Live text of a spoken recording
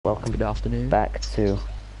welcome. Good afternoon. Back to.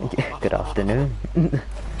 Good afternoon.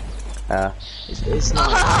 It's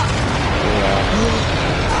not.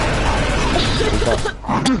 We've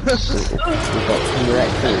got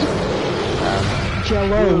T-Rexes.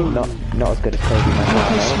 Jello. Not as good as Kobe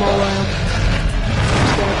myself.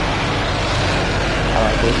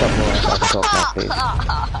 Alright, we'll stop more so I can talk now, please.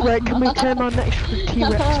 Right, can we turn our next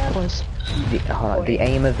T-Rex, please? The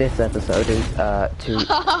aim of this episode is to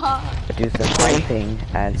do some fighting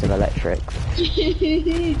and some electrics.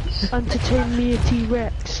 Entertain me a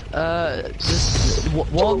T-Rex. Just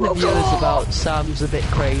warn the viewers about Sam's a bit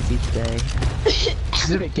crazy today.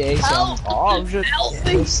 He's a bit gay, Sam. Oh, shit.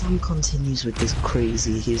 If Sam continues with this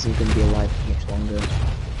crazy, he isn't going to be alive for much longer.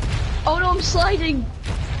 Oh no, I'm sliding!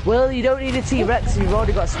 Well, you don't need a T-Rex, you've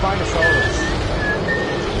already got Spinosaurus.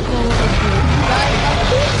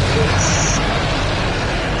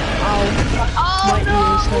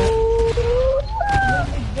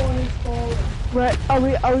 Right, are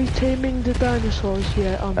we taming the dinosaurs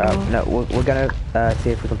yet? No, we're gonna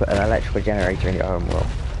see if we can put an electrical generator in your home world.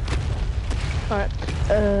 Alright,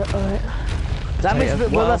 That means that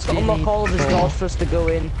we'll have to unlock all of his doors for us to go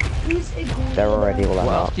in. They're already all What else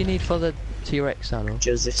unlocked. do you need for the T-Rex saddle?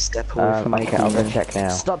 Joseph, step away from my okay, I'll go check now.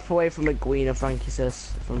 Stop away from the Guina, Frankie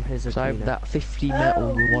says, from his So Guina. that 50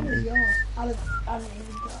 metal we wanted.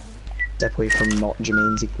 Step away from not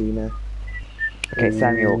Jermaine's Equina. Okay,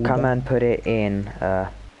 Samuel, come and put it in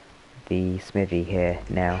the smithy here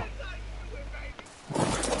now.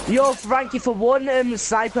 Yo, Frankie, for one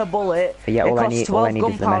sniper bullet, Yeah, it all I costs need 12 is the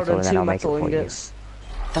gunpowder metal, and and then 2 I'll make it metal for you. ingots.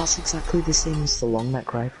 That's exactly the same as the long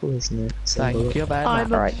neck rifle, isn't it? Same Thank bullet. you, man.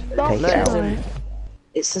 Alright, take it Let out. him.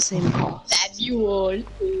 It's the same cost. That you would.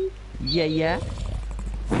 Yeah.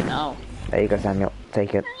 No. There you go, Samuel.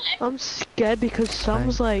 Take it. I'm scared because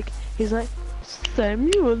Sam's like, he's like,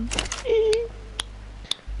 Samuel.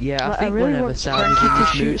 Yeah, I Like, think really whenever want Sam Frankie is in to this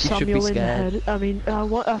shoot mood, you should be Samuel in the scared. head. I mean,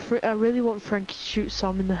 I really want Frankie to shoot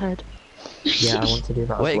Sam in the head. Yeah, I want to do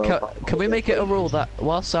that Wait, as well. can we make it a rule that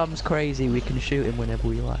while Sam's crazy, we can shoot him whenever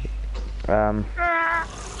we like?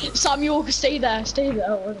 Samuel, stay there, stay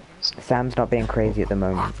there. Sam's not being crazy at the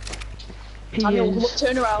moment. He Samuel, is. look,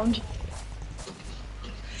 turn around.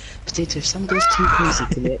 Potato, if Sam goes too crazy,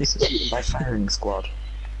 can they execute my firing squad?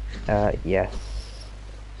 Yes.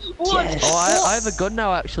 What? Yes. Oh, I have a gun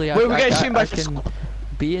now, actually. Wait, we're getting I shooting by can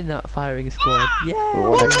be in that firing squad. Yeah.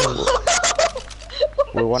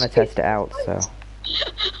 We wanna test it out, so.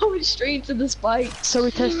 I went straight to the spike. So we're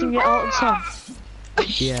testing it out on Sam.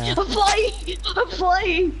 Yeah. I'm flying! I'm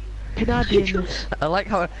flying! Can I be in this? I like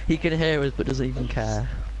how he can hear us but doesn't even care.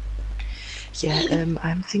 Yeah,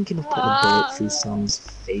 I'm thinking of putting a bullet through Sam's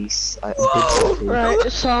face. I'm good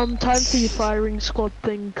Right, Sam, time for your firing squad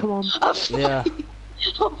thing. Come on. I'm flying! Yeah.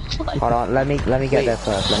 I'm flying! Hold on, let me get there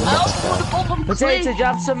first. Let me I get also there want first. to bomb Potato, do you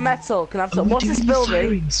have some metal? Can I have some? What's this building?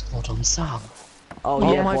 firing squad on Sam. Oh,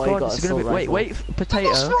 Oh yeah, my boy, god, got it's a gonna be. assault Wait, rifle.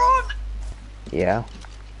 Potato. Yeah.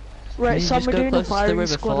 Right, Can you Sam, just we're go doing a close to the firing river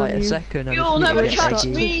for squad like on a you. second? I You'll just need never to get catch ready.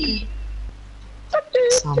 me!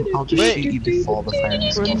 Sam, I'll just shoot you before the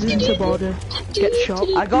firing squad. Runs into border. Get shot.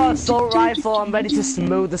 I got an assault rifle, I'm ready to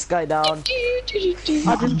smooth this guy down. Adam, do you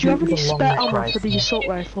have any With a long spare neck ammo for rifle. the assault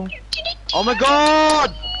rifle? Oh my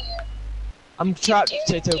god! I'm trapped,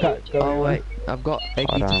 Potato, go. Oh wait, I've got Eggy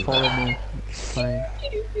Hold to on. follow me. It's fine.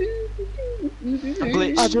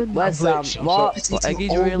 Adam, Where's Sam? What? But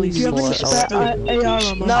Eggy's really do you have any slow. spare AR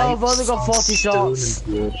ammo? No, I've only got 40 shots.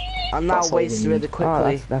 I'm now That's all we wasting need. really Oh,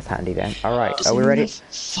 quickly. that's handy then. Alright, are So we ready?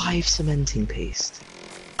 5 cementing paste.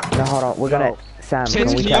 No, hold on, we're gonna... Sam, can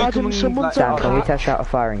we test... Adam, someone's Sam, on can we cat. test out a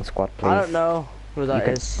firing squad, please? I don't know who that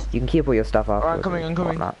You is. You can keep all your stuff afterwards. coming, I'm and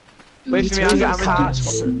coming. whatnot. Wait for me, I'm Potato,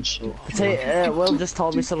 catch. Potato, Will just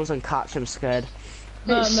told me someone's on catch, I'm scared.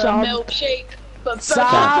 Sam. Milkshake. But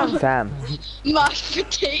Sam! Sam, mashed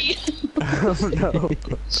potato. Oh no.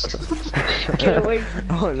 Get away.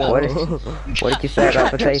 Oh no. what did you say about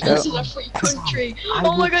potato? This is a free country. I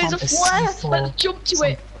Oh my will god, it's a plant a flare. C4. Let's jump to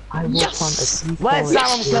it. I will Yes! plant a C4. Where's Sam?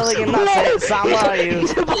 I'm killing him, that's it. Sam, where are you?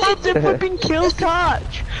 He's about to flipping kill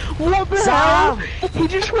catch! What the Sam! hell? He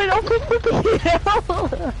just went up and flipping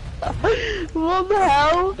hill! What the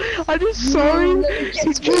hell? I just saw him.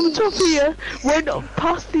 He jumped up here, went up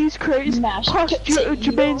past these crates, Mashed past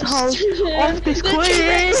Jermaine's house, off this cliff.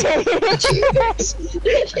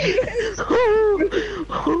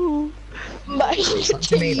 Mashed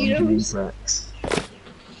potatoes. Rex.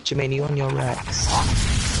 Jermaine, you on your Rex?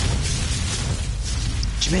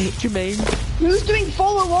 Jermaine, Who's doing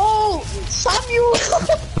follow wall? Samuel.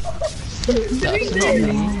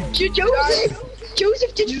 Joseph.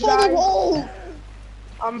 Joseph did follow wall.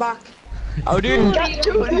 I'm back. Oh, dude. Get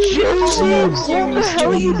to it.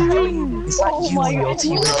 Oh my god.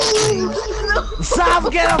 Sam,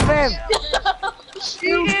 get off him!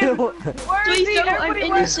 Please don't, I'm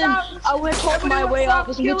innocent. I will talk my way out.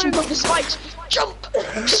 There's no jump off the spikes. Jump!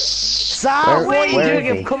 Sam, what are you where doing? is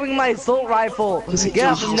You're he? covering my assault rifle. Get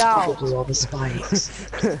off him now. All the spikes.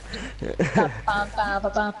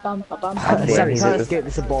 Sam, he's trying at to the escape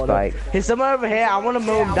this border. spike. He's somewhere over here. I want to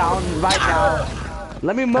mow him down right now.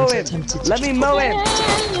 Let me mow him. Let me mow him.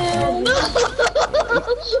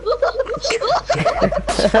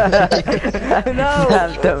 No.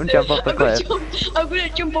 Sam, don't jump off the cliff. I'm gonna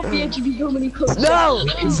jump off the edge if you go many close. No.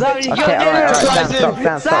 Sam, you Okay, can't alright, do Sam, it. stop.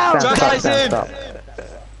 Sam, stop.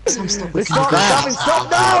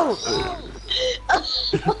 Stop. No.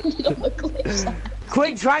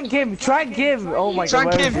 Quick, trank him. Oh my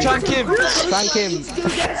god. Trank him.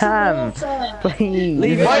 Sam, please.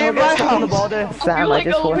 Leave him on the border. Sam, I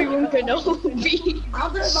just want... everyone can know me.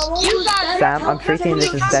 Sam, I'm treating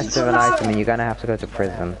this as theft of an item and you're gonna have to go to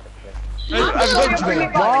prison. What? If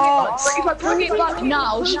I bring it back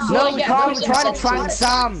now, No, we can't. We're trying to trank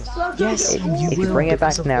Sam. Yes, Sam, you If you will, bring it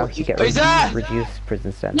back because of now, what you get Who's that? reduced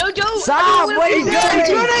prison sentence. No, don't! Sam, where are you going?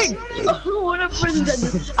 I don't want a prison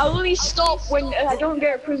sentence. I'll only stop when I don't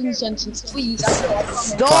get a prison sentence, please. I promise.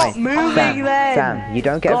 Stop Fine. moving Sam, then. Sam, you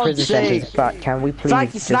don't get a God's prison sentence, sake. but can we please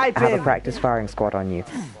Frankie, just snipe have a him. practice firing squad on you?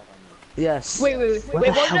 Yes. Wait, what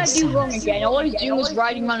did I do wrong again? All I was doing was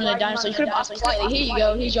riding around on a dinosaur. You could have asked politely, here you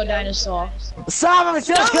go, here's your dinosaur. Sam, I'm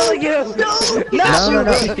still killing you. No, stop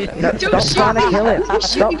trying to kill him.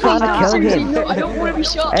 Stop trying to kill him. No, I don't want to be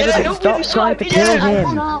shot. I Everyone, don't stop want to be trying shot.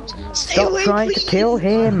 to kill him. Stay Stop away, trying to please. kill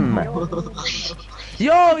him.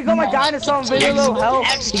 Yo, we got my dinosaur on really low health.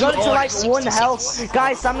 He got it to like 1 health.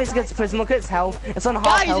 Guys, Sam needs to get to prison. Look at his health. It's on half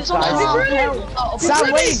Guys, health, it's on guys. half health.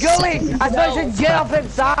 Sam, where are you going? I thought you said get off him,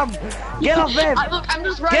 Sam. Get off him. Look, I'm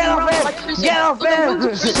just riding Get around off like him. prison. Get off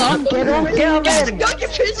him. Sam, Get off him. Go to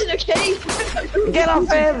prison, okay? Get off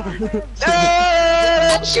him.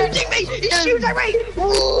 He's shooting me! He's shooting at me!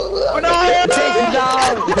 Take him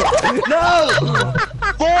down. No.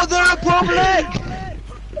 For the Republic!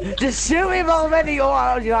 Just shoot him already. Oh,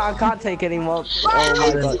 I can't take anymore. Oh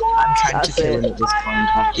my god. I'm trying That's to kill him it. at this point.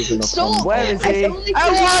 I've given up on Stop! him. Where is he?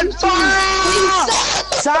 Everyone, fire!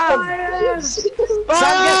 Sam! Sam,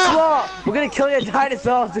 guess what? We're gonna kill your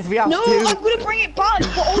dinosaurs if we have No, to. I'm gonna bring it back,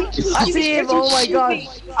 but all you do is I you see him, just oh my shoot god. me.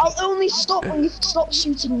 I'll only stop when you stop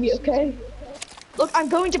shooting me, okay? Look, I'm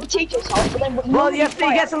going to Potato's house, but then... Well, you have to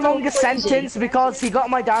get a longer sentence because he got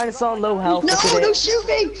my dinosaur on low health. No, Look at no, it. shoot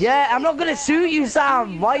me! Yeah, I'm not gonna shoot you,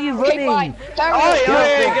 Sam. Why are you Okay, running? fine.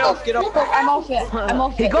 Fair enough. Get off. Look, I'm off it. I'm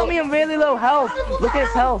off He it. got me on really low health. Look at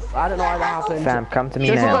his health. I don't know why that happened. Sam, come to me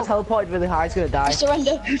Joseph now. got teleported really high. He's gonna die. I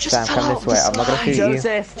surrender. Sam, come this way. I'm not gonna shoot you.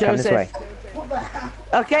 Joseph, Come this way.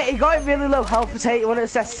 Okay, he got really low health. Potato, you want to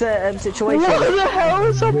assess the situation? What the hell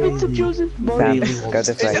is happening to Joseph's body? Sam, go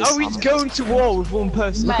this way. Are we going to war with one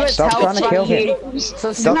person? Look at his Stop health trying to kill him.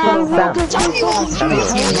 So Stop killing Sam. What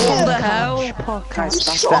the hell?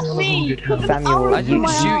 Stop me! Samuel, I didn't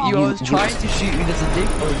shoot you, I was trying to shoot you, there's a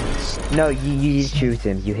difference. No, you shoot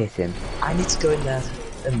him. You hit him. I need to go in there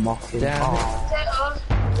and mock him. Damn it.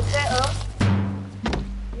 Potato.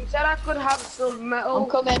 You said I could have some metal.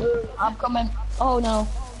 I'm coming. Oh no.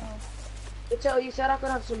 Potato, you said I could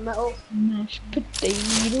have some metal. Mashed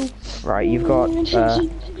potato. Right, you've got.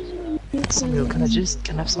 Samuel, can I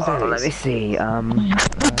have some berries? Let me see.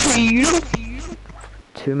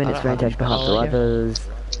 2 minutes for touch behalf of others.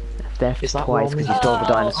 Theft Is that twice wrong? because you stole the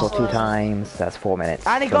dinosaur 2 times. That's 4 minutes.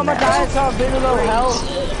 And he got from my now. dinosaur on really low health.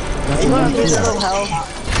 He got on really low health.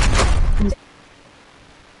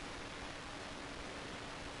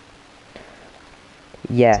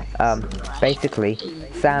 Yeah, basically,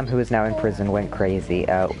 Sam, who is now in prison, went crazy,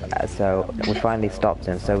 so we finally stopped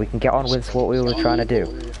him, so we can get on with what we were trying to do.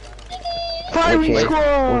 Which is,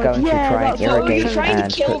 we're going to try and irrigate Trying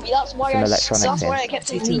and to kill put me, that's why some I electronics in. kept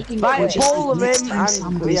saying anything. Right, ball him Next in time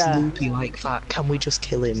Sam goes yeah. loopy like that, can we just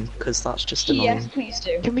kill him? Because that's just Yes, annoying. please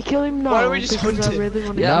do. Can we kill him now? Why don't we just Because hunt I him? really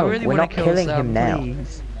want to Yeah, I No, really we're wanna not kill killing Sam, him now.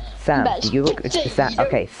 please. Sam, But do you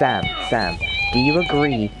okay, Sam, do you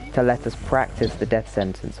agree to let us practice the death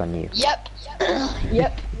sentence on you? Yep.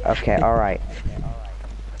 Yep. Okay, alright.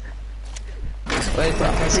 Wait, please,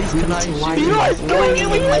 can I shoot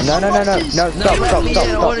No,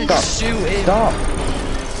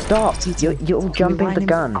 stop. You're jumping the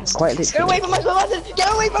gun, quite Get away literally. from my skeleton!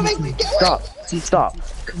 Get away from me! Get away! Stop.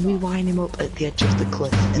 Can we line him up at the edge of the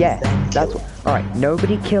cliff? And Yeah, then that's kill him? alright.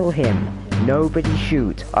 Nobody kill him. Nobody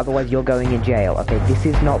shoot. Otherwise you're going in jail. Okay, this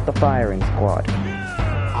is not the firing squad.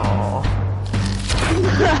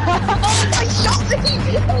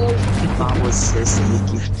 That was so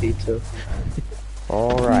sneaky, Tito.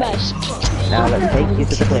 Alright. Now let's take you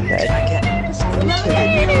to the cliff edge.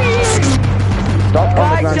 Stop on the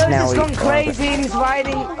Guys, ground now. Joseph's gone crazy and he's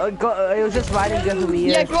riding. He was just riding under the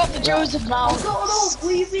Yeah, go up to Joseph now.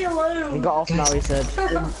 Leave me alone. He got off now, he said.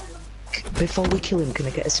 Before we kill him, can I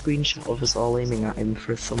get a screenshot of us all aiming at him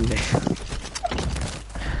for a thumbnail?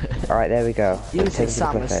 Alright, there we go. Use Take it, us to the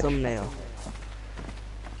Sam, cliff as edge. thumbnail.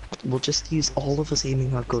 We'll just use all of us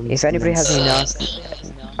aiming our guns. If anybody has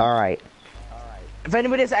any alright. If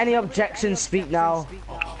anybody has any objections, speak now.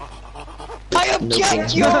 I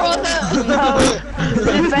object, Your Honor! No!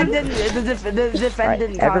 The defendant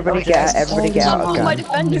can't Everybody get out of I'm my gun.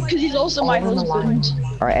 defender because he's also my husband.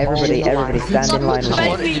 Alright, everybody stand in line with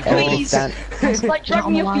Defend me. me, Everybody please. stand. It's like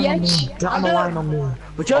dragging me off the edge. Get on the line on me.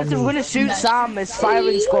 But Joseph, we're gonna shoot Sam, it's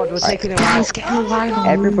firing squad, we're taking him out. Get on the line on me.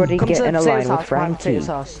 Everybody Come get to in a Taylor's line with house, man, Frankie. Taylor's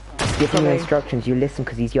house. Give him the instructions, you listen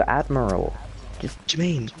because he's your admiral.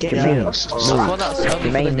 Jermaine, get Jermaine, in. move.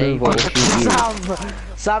 Jermaine, Jermaine, move or we'll shoot you.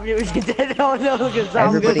 Sam, you wish you did. Oh no, look at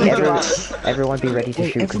Sam. Everyone be ready to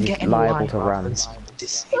shoot because he's liable to run.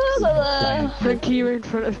 Frankie, you're in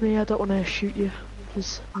front of me. I don't want to shoot you.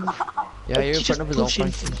 Just... Yeah, you're in front of his own Pushing.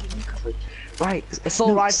 Frankie. Right,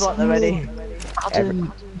 Assault rifle at the ready.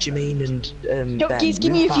 Adam, Jermaine, and Don't Ben, please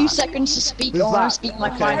give me a move few back. seconds to speak. I Move want back. to speak my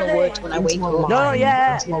final words when I wake up. No,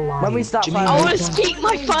 yeah. Into a line. When we start Jermaine, I firing. want to speak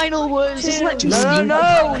my final words. Just let me No, speak.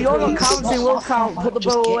 no, you're not counting. We'll count. Put the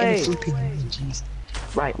Just bow get in away. a flipping line, jeez.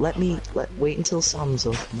 Right, wait until Sam's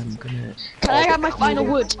up, and then I'm gonna. Can I have my final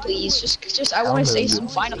words, please? Just I want to say some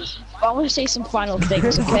final. I want to say some final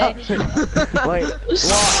things, okay? Wait,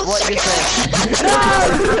 what you say?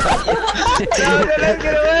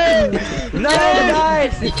 No,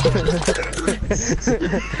 guys!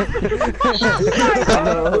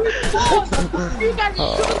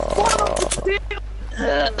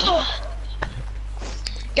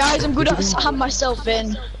 Guys, I'm gonna have myself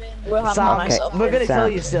in. We'll have Sam, myself we're in. gonna kill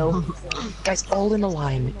Sam. you still. Guys, all in a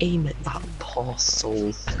line, aim at that poor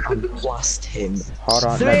soul and blast him. Hold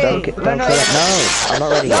on, no, Three. don't kill it. No, I'm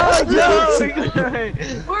not ready yet. No!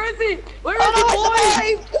 Where is he? Where is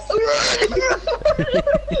he,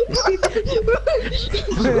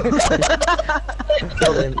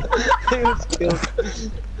 Kill him. What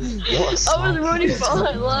a I snipe. was running for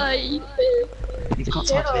my life. You've got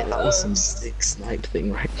to admit that was some sick snipe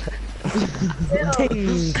thing right there.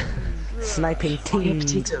 Ting! Sniping Hey, ting!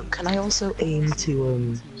 Potato, can I also aim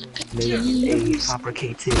to make a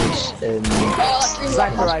fabricated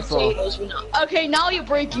Sniper rifle. Okay, now you're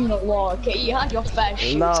breaking the law. Okay, you had your fair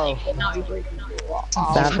shooting. No. And now you're breaking the law.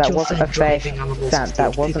 Sam, that wasn't a fair. driving animals Sam, to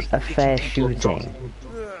that do wasn't a 50 fair people shooting.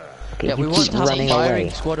 Okay, Yeah, we you want keep to have a running firing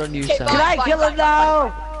away. squad on you, Okay, Sam. Can I kill him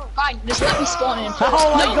now? Fine, just let me spawn in first.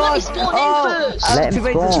 Oh my no, god! let me spawn in first. Let him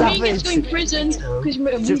Jermaine spawn. Jermaine gets to go in prison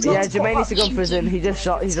because Yeah, Jermaine needs to go to prison. He just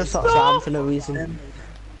shot Sam for no reason.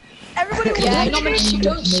 Everybody, Yeah, not meant to shoot.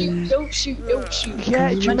 Don't shoot. Don't shoot. Don't shoot. Yeah,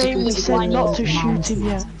 You're meant to Jermaine, we be said blind. not to shoot him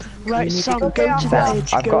yet. Right, Sam, go to the Sam,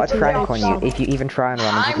 edge. I've go got to a the trank edge, on you. Sam. If you even try and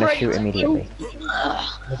run, I'm just I'm gonna ready shoot to immediately.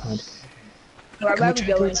 Right, Can where we are we try to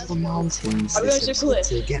go going? to the mountains Are we going to essentially cliff?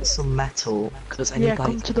 to get some metal? Because I Yeah, need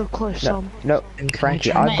come like to the cliff, No, Sam. no, And can I Frankie,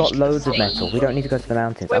 try I've got and- loads of metal. We don't need to go to the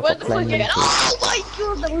mountains. Wait, I've where's got the cliff plenty. again? Oh my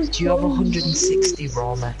god, that was Do you have close. 160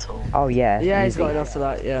 raw metal? Oh yeah. Yeah, he's easy. got enough for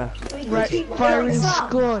that, yeah. Right, firing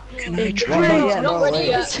squad. Can I In try? Not three, yet, Not no, ready wait.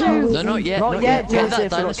 yet. two, No, not yet, Not not yet, yet. Get that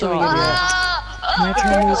Joseph, we're not dinosaur killing in him there. yet. Can I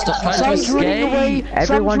try and Stop trying to Sam's running escape. away.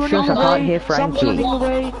 Everyone Sam's shush, I running can't away. hear Sam's Frankie. running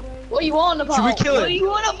away. What are you on about? Should we kill What him? are you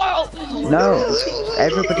on about? No,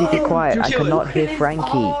 everybody be quiet. I kill him. cannot hear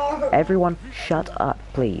Frankie. Everyone, shut up,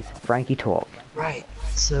 please. Frankie, talk. Right,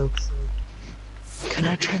 so can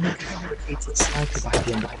I try and make a fabricated sniper by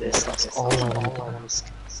the end of this? That's all I want to ask.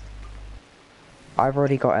 I've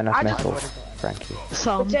already got enough metal, Frankie.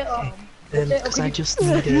 Sam. Because I just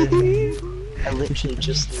need I literally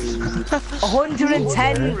just need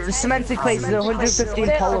 110 cemented plates and 115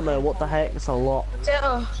 polymer, what the heck, that's a lot.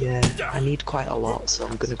 yeah, I need quite a lot, so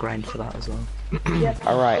I'm gonna grind for that as well.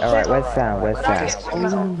 Alright, where's Sam? Where's Sam? All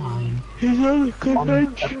in a line. He's on the cliff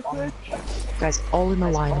edge. Guys, all in a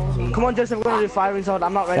line on me. Come on, Joseph, we're gonna do firing sword.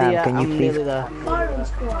 I'm not ready Sam, yet, can you I'm please- nearly there.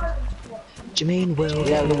 Jermaine will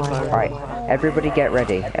Yeah, get we're the line. Alright, everybody get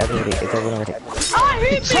ready. Everybody, is everyone ready? Ah,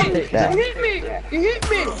 he hit me! There. You hit me! You hit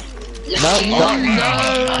me! No, stop.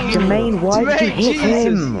 Jermaine, why did you hit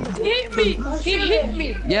him? He hit me! He hit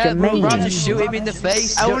me! Yeah, Jermaine. we're about to shoot him in the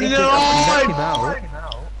face. You don't need to knock him out.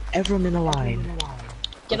 Everyone in a line.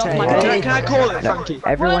 Get off Okay. my Hey. back. Can I call it, No, Frankie? Well,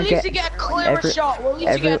 at everyone least get. to get a clearer shot. Well, at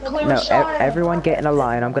least to get a clearer No, shot. everyone get in a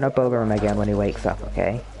line. I'm gonna bogger him again when he wakes up,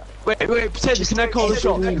 okay? Wait, Potato, can I call the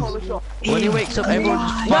shot? When he wakes up, everyone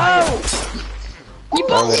just fire. You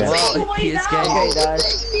both both well, he is gay. Okay,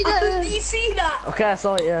 guys. Did you see that? Okay, I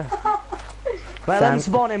saw it, yeah. Right, let Sam- me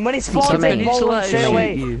spawn him. When he spawns Jermaine, in, bowl him Jermaine, straight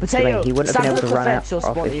away. Jermaine, Potato, he wouldn't have been able to run out she'll off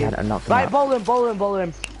spawn if he you. hadn't knocked him Right, out. bowl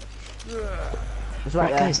him. It's right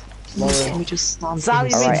there. Guys, please, can we just stand Sam,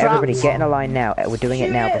 in you the mean Alright, trap? everybody, get in a line now. We're doing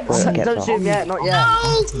it now before it gets Don't off. shoot him yet, not yet.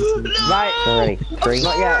 Right, Already. 3.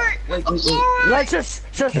 not yet. Wait. Let's just.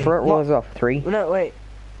 The front wall is off. 3. No, wait.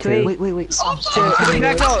 3. Wait.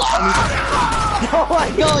 Oh my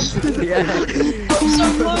god! Yeah.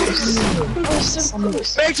 so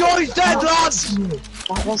close. Make sure he's dead, lads!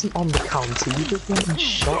 That wasn't on the counter, you just went and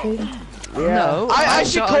shot him. Yeah. No, I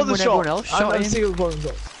should shot call him the when shot. everyone else shot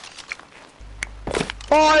him.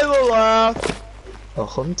 Fire! A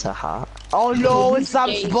hunter hat. Oh no, it's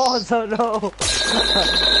Sam's boss, oh no!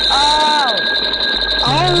 Ow!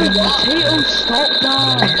 Potato, stop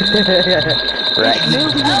that! Right.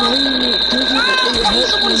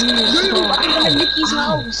 I'm in Mickey's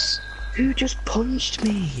house. Who just punched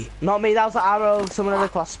me? Not me, that was an arrow. Someone had a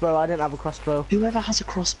crossbow. I didn't have a crossbow. Whoever has a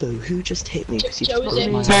crossbow, who just hit me? Because you Joe just is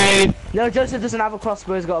punched in. my No, Joseph doesn't have a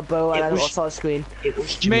crossbow. He's got a bow, and I was- don't saw a screen. It was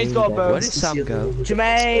Jermaine's got a bow. there. Where did Sam go?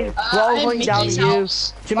 Jermaine, we're all I'm in going down Mickey's to you.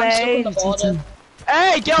 house. I'm stuck on the Jermaine, border.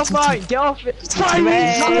 Hey, get off mine! Get off it!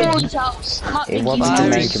 Jermaine. I'm Mickey's house. Not It Mickey's wasn't house.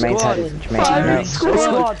 Jermaine. Jermaine had it.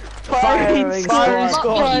 squad, firing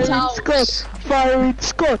squad. Firing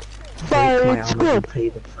squad! Firing squad! Pay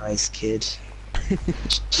the price, kid.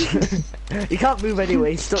 You can't move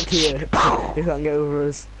anyway. He's stuck here. You can't get over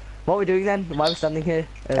us. What are we doing then? Why are we standing here?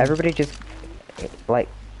 Everybody just, like,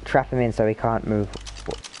 trap him in so he can't move.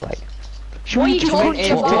 Like, What are you talking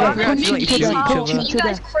Jermaine, about? we're I'm in actually Mickey's shooting each house. other. You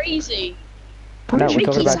guys crazy. no, we're talking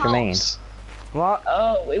Mickey's about house. Jermaine. What?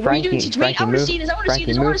 Oh, what are you doing to Jermaine? I want to see this. I want to see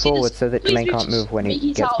this. I want to see forward this. so that Please Jermaine move can't to move when he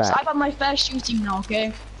Mickey's gets house. back. I've had my fair shooting now,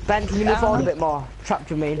 okay? Ben, can you move forward a bit more? Trap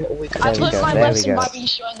Jermaine. I've we learned go, my there we lesson go. by being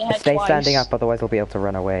shot in the head Stay twice. standing up, otherwise he'll be able to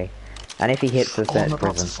run away. And if he hits us, Oh, then I'm it's about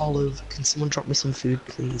to prison. fall over. Can someone drop me some food,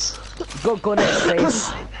 please? Got gun in his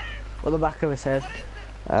face. With the back of his head.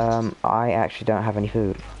 I actually don't have any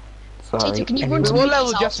food. Potato, Sorry. can you run to What Mickey's level do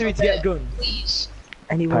you have house to be for to a get bit, gun? please?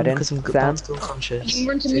 Anyone, Pardon? because I'm Sam? about to go conscious. You can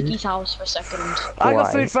run to Food? Mickey's house for a second. I got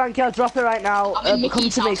Why? food, Frankie. I'll drop it right now. I'm in Come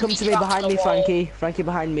Mickey's to me. house, Come to me. trapped Behind on me, the wall. Frankie. Frankie,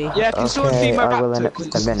 behind me. Yeah, can someone feed Okay, my I will in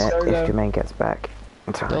raptor? a minute if Jermaine gets back.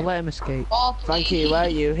 Don't let him escape. Oh, Frankie, please. where are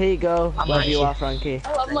you? Here you go. I'm Wherever right you here. are, Frankie. I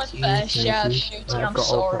have my fair share of shooting, I've I'm got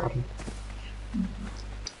all sorry. problem.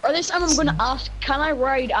 Or this time I'm gonna ask, can I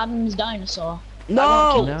ride Adam's dinosaur?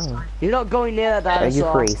 No! No. You're not going near that Are you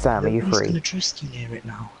dinosaur. free, Sam? Are you Nobody's free? gonna trust you near it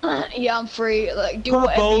now. Yeah, I'm free. Like, do Put a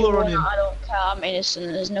whatever you bowler on want. him. I don't care. I'm innocent.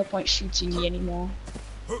 There's no point shooting me anymore.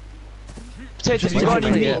 Potato, you got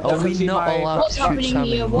any meat? Are we not allowed What's to shoot happening Sam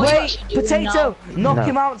here? anymore? What are you Wait, actually doing Potato! Knock No.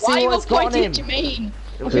 him out and Why are see you what's got on pointing him. to me?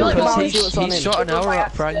 I Who? feel like Knock him I'm out and being see what's on He him. shot an arrow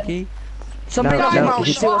at Frankie. Somebody No, knock him no, out and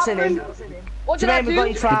he see what's in him. What did I Jermaine, we've got do?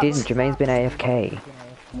 you He trapped. didn't. Jermaine's been AFK.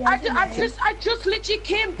 I just literally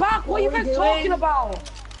came back. What are you guys talking about?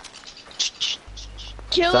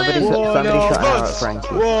 Kill Somebody, him! somebody shot an arrow at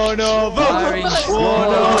Frankie. One of us! Firing One squad.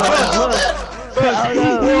 of us! One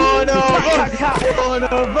of us! One of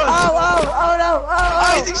us! Oh, oh, oh no,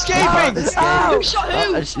 oh, He's escaping! oh, Who shot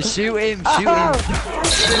who? Shoot him, shoot him.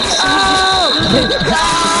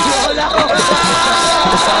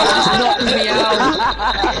 Knocked me out.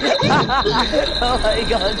 oh my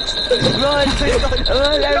god.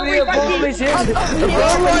 Run, everybody, a bomb mission.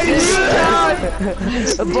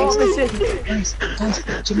 A bomb mission. Guys,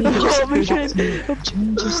 Jermaine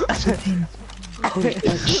just flipping.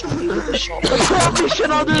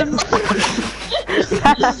 Mission on him.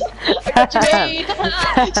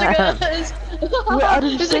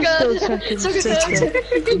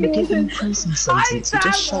 You give him prison sentence. You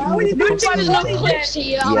just shot me with a crossbow. There's no clips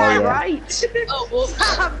here. Yeah, yeah. Right. Oh,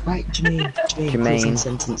 whoops. Right, Jermaine, prison Jermaine.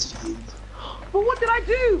 sentence for you. But what did I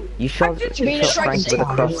do? You shot, did you you shot strike Frankie with a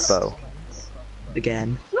twice? crossbow.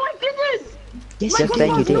 Again. No, I didn't. Yes, Just you say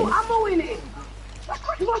you did. did. No ammo in it.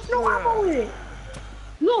 There's no ammo in it.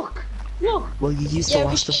 Look. Well, you used Yeah, the we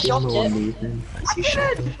last of the shot ammo it. on me, then. As you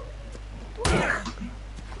shot me.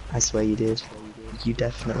 I swear you did. You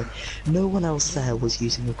definitely. No one else there was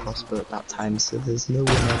using a crossbow at that time, so there's no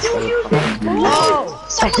one else there. apart from you. Oh,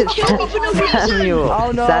 Samuel!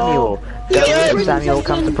 Oh, no. Samuel! Go, Samuel,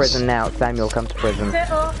 come to prison now. Samuel, come to prison.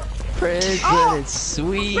 Prison is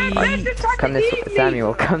sweet. Come this way.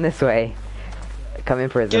 Samuel, come this way. Come in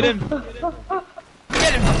prison. Get him!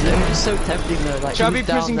 It was so tempting though, like Shall I he be was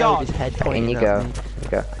down prison there guard? with his head In pointing you at go. me. You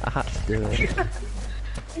go. I had to do it.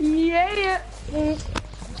 Yeah.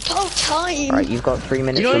 about time. Alright, you've got 3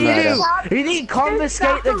 minutes You know to what you murder. do? You need to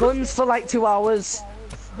confiscate the guns for like 2 hours.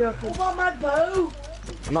 What about my bow?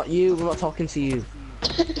 Not you, I'm not talking to you.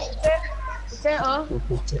 Potato.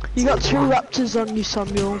 You got 2 raptors on you,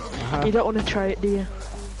 Samuel. You don't want to try it, do you?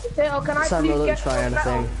 Potato, can I Samuel, please don't get try some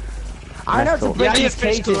metal? anything. I know to Metal. break Yeah, these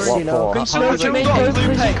fish cages, story. you know. What for? No, Jermaine, go in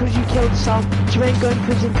prison because you killed Sam. Jermaine, go in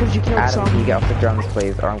prison because you killed Adam, can Sam. you get off the drums,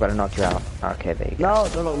 please, or I'm gonna knock you out. Okay, there you go. No,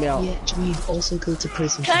 don't knock me out. Yeah, Jermaine, also go to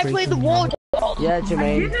prison. Can for I play the breaking war? Yeah,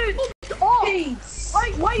 Jermaine.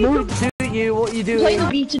 Why you Who do you? What you Play doing? the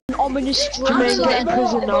beat an ominous drum. Jermaine, get in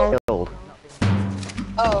prison now. Killed.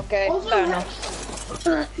 Oh, okay, fair enough.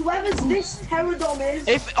 Whoever's this pterodon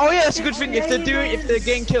is. Oh yeah, that's a good thing. If they're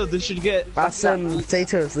getting killed, they should get. That's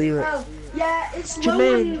potatoes, leave it. Yeah, it's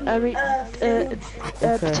Jermaine, I mean, Okay.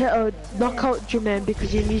 Potato, knock out Jermaine because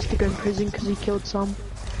he needs to go in prison because he killed Sam.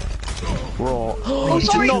 Bro. Oh, You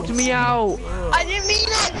sorry. knocked me out. I didn't mean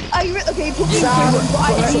it. Okay, put me in Sam,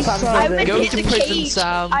 prison, but I meant Go to hit to the prison, cage.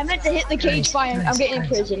 Sam. I meant to hit the cage. Fine, I'm getting in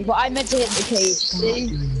prison, but I meant to hit the cage.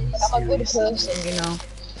 See, I'm a good person, you know.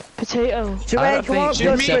 Potato. I Jermaine, don't come on, think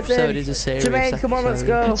let's this go to episode prison. is a serious Jermaine, come on, let's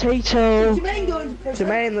go. Potato. Jermaine going to prison.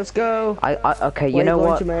 Jermaine, let's go. Okay, you Where know you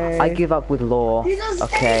going, what? Jermaine? I give up with law. He doesn't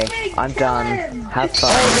Okay, say anything, I'm kill done. him. Have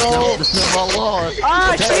fun. No, there's no more laws.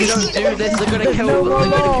 Ah, If they don't do this, they're gonna kill no more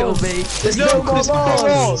they're gonna kill laws. me. There's no more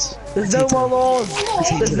laws. There's no more laws.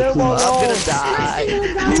 There's no more I'm gonna laws. die.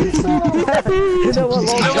 There's no more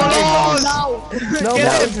laws. No more laws! No. No Get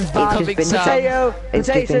more. him. This is I'm bad. coming, been- Sam. Potato. It's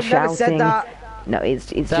Potato just been should never said shouting. that. No, it's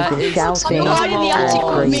just That been is- shouting No and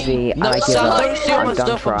more. crazy, and No, I give Sam, up. don't steal my I'm done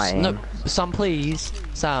stuff. trying. No, Sam, please.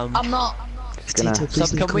 Sam. I'm not. Gonna- Potato, please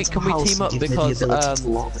Sam, come can we to my house team up and give me because, the ability to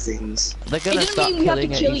lock things. They're It gonna doesn't start mean we have to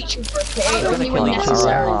killing kill it. each other, okay? It gonna doesn't kill even each other.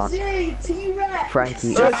 necessary. Alright, T-Rex.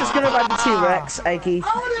 Frankie. So it's just gonna ride the T-Rex, Eggy. I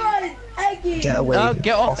want to ride Eggy. Get away. Oh,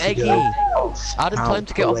 get off you Eggy. go. Adam, tell him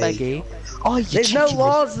to get off away. Eggy. Oh, you There's no cheeky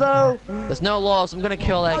laws though. There's no laws. I'm gonna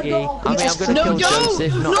kill Eggy. I mean, I'm gonna No, kill no,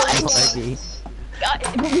 Joseph, no. not Eggy.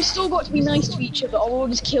 But we still got to be nice to each other, or we'll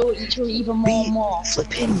just kill each other even more and more.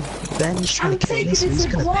 Flipping Ben's trying I'm to kill me, taking so it he's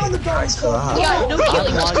to gonna pay the price for that. Yeah, no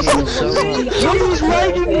killing. I'm lagging so much. Who's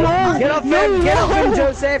riding now? Get off him. Get off him,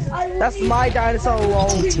 Joseph. That's my dinosaur lol.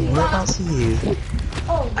 Potato, what about you?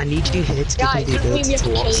 I need you here to give Guys, me the doesn't mean we ability have to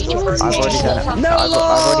to lock kill each other. things. I've already done it. No I've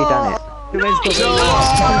already done it. Jermaine's No got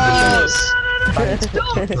laws!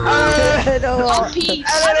 no law. I'm peace.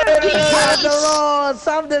 There's no law.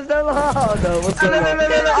 Sam, there's no law. No, what's going on?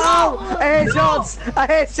 Oh, I hate shots. I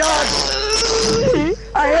hate shots.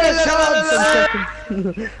 I hate shots.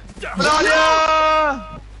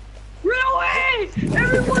 Rania! Run away!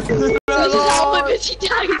 Everyone! This is how Liberty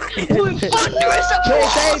dies. With thunderous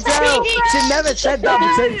applause. Potato. She never said that,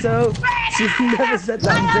 Potato. She never said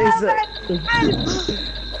that, Potato.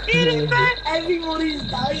 Everybody's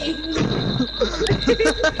dying.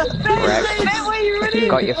 Correct. Wait, you ready?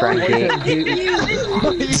 Got you, Frankie.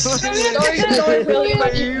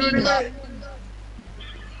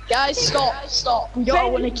 Guys, stop. We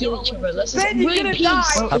don't want to kill each other. Let's just Ben, you're we're in gonna peace.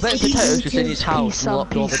 die. I bet Potato's just in his house Peace and out,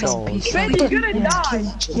 locked all the peace out, doors. peace Ben, out. you're gonna die.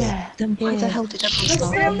 Yeah. Then why the hell did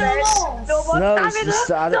everyone Damn start? the laws. No, it's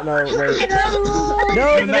just, I don't know. Wait.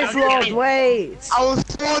 No, Miss Lord, wait. I will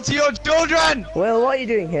sworn to your children! Well, what are you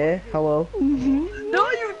doing here? Hello.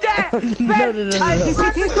 No, you dare! No, no, no, no.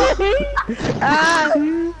 Ah!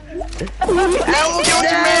 I will kill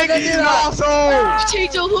you, Meg, you asshole!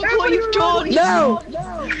 Potato, look what you've done. No!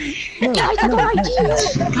 Guys, I got an idea.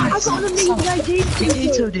 I got an amazing idea.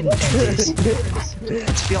 Potato didn't do this.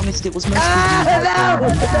 To be honest, it was mostly Ah, no!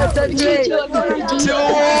 Don't touch me! Potato, I got an idea.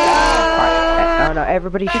 Alright, no,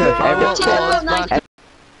 everybody shush. Potato,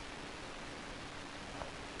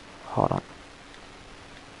 Hold on.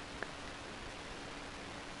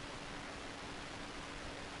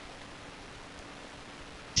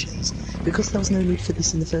 because there was no need for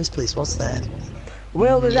this in the first place, was there?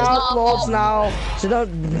 Will, there's outlaws now, so don't...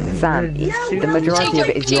 Sam, the majority of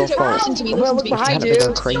it is your Potato, fault. listen to me, Well, listen look to me. behind You had to go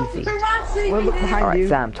you. crazy. Will, look behind Alright, you.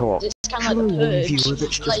 Sam, talk. It's kind Hello, of like one the viewer purge.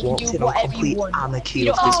 that's just Like, you walked do in on whatever complete you want. anarchy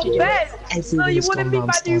You of don't this have to do world. it. Everyone has gone around my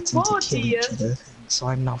new starting to mod, kill do you? each other, so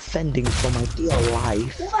I'm now fending for my dear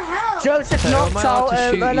life. Joseph So am knocked I allowed out, to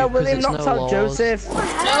shoot no, you William 'cause there's knocked no out laws? Joseph.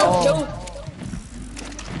 No, don't.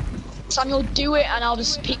 Samuel, do it, and I'll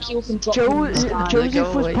just pick you up and drop you.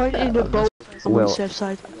 Joseph was away. pointing the boat on Will. the safe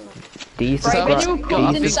side. Do you Right, when subscribe? you Do go you,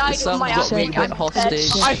 I think inside Sam of my got me a attic, bit I'm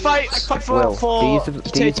hostage. I fight Will, for do you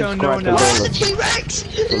Potato, no subscribe one to else. Lawless? T-Rex!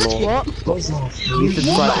 The law? Buzz off. Do you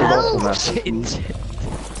subscribe to lawfulness?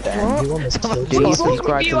 Ben, you almost killed Do you me.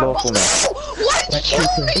 subscribe to lawfulness? What?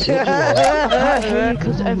 Because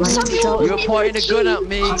everyone Samuel, You're pointing a gun at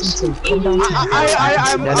me. I'm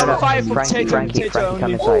fighting for Frankie, potato come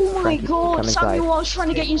only. inside. oh my Frankie, god, come inside. Samuel, I was trying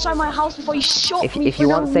to get you inside my house before you shot me. If you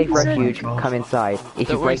want safe reason. refuge, come inside. If you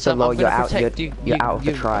Don't worry, break the Sam, law, I'm you're gonna out. protect You're out of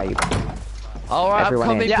the tribe. Alright, I'm Everyone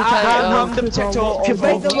coming, in. Yeah, potato. I'm the potato. If you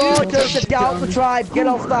break the law, just get out the tribe. Get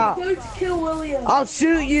off that. Kill William. I'll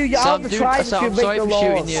shoot you. You're out Sam, of the dude, tribe if Sam, you I'm break sorry the for law.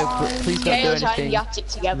 shooting you, but please don't do Chaos and anything. Yatic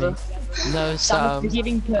together. No, Sam, a Sam.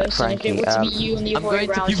 forgiving person. If it were to be you and the I'm other way going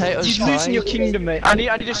to around, potatoes You're losing your tribe. kingdom, mate. I need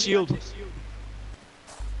a shield.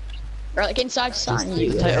 Right, like inside Sam,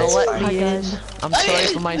 you. Potato, let me in. guys. I'm sorry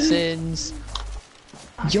for my sins.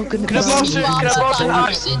 You're gonna Can I boss it? Can I boss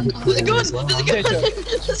it? There's a gun!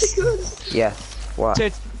 There's a gun! Yes. What?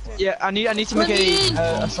 Yeah, I need to make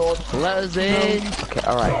a sword. Let us in. Okay,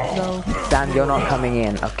 alright. Sam, you're not coming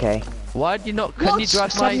in, okay? Why do you not? Can you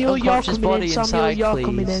drag my Samuel, you're unconscious coming body in. Samuel, inside, you're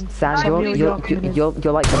coming please? in. Sam, Samuel, you're coming in. you're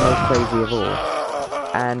like the most crazy of all.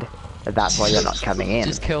 And that's why you're not coming in.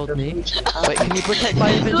 Just killed me. Wait, can you protect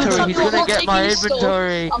my inventory? He's gonna get my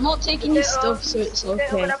inventory. I'm not taking your stuff, so it's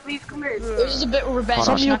okay. Please come here. There's just a bit of revenge. Hold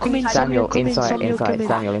on. Samuel, come in. Samuel, come in. inside, Samuel, inside, come in.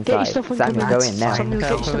 Samuel, Get your inside. stuff and Samuel, come go in. in now. Samuel, get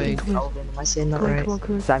your stuff and come in. Calvin, am I saying that Come on, right? come on,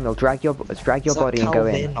 come on. Samuel, drag your Is body that and go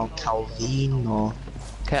in. Calvin or Calvin or...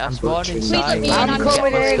 Okay, I'm I'm spawned butchering Please let inside. me in. I'm I'm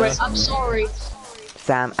coming sorry. in. I'm sorry.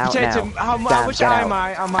 Sam, out Potato, now. how Sam, much get out. am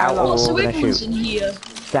I Out or allowed? So we're gonna everyone's shoot. in here.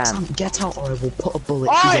 Sam, Sam, get out or I will put a bullet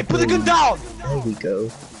Oi, through your put the gun brain. down! There we go.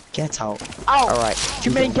 Get out. alright.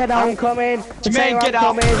 Jermaine, get out. I'm coming. Potato, get I'm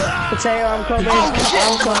out. coming. Potato, I'm coming. I'm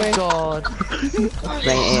Oh my coming. god.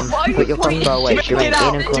 Jermaine in. Put your crossbow away. Jermaine, Jermaine get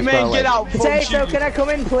out! in and crossbow Jermaine, away. get out! Potato, can I come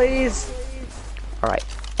in, please? Alright.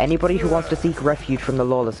 Anybody who wants to seek refuge from the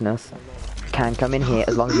lawlessness can come in here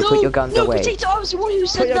as long as you put your guns no, away. Potato, I was the one who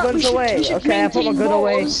said Put your that guns we should, away. we should Okay, I put my maintain gun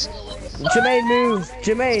away. laws. Jermaine, move.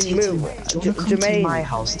 Jermaine, move. Do you want to come to my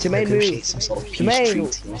house to Jermaine, negotiate move. some sort of peace Jermaine.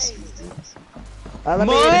 treaties? Let me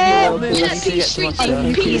Mom! in if you Yeah,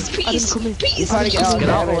 want. peace treaty. Peace. I'm trying to get out. Get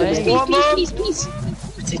out of the way. Peace.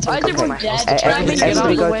 Potato, Why is come to everyone my house. dead? Everybody out of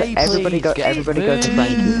the go way, to everybody go please. everybody go to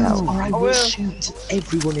Frankie's house. Or I will shoot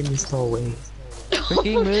everyone in this doorway.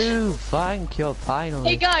 Freaking move. Thank you, finally.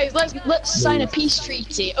 Hey guys, let's sign a peace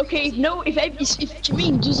treaty. Okay, if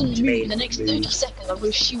Jermaine doesn't move in the next 30 seconds, I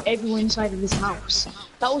will shoot everyone inside of his house.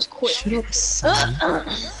 That was quick. Shut up, Sam.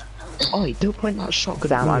 Oi, don't point that shotgun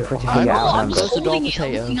Sam, I'm at pretty me. sure you're I'm outnumbered. just Close the door, holding it,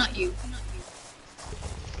 I'm Potato. looking at you.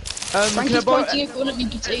 Can I Frankie's borrow... pointing a gun at me,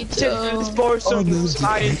 Potato. Let's borrow some no,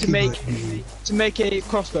 iron to make a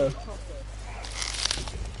crossbow.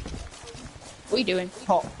 What are you doing?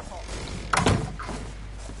 Pop.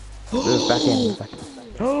 Move back in. Back in.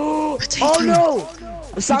 Oh no!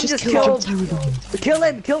 Sam just killed. Kill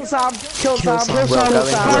him. Kill Sam. Kill Sam. Sam. We'll go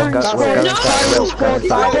inside. We'll go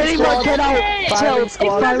inside. Anyone get out. Firing If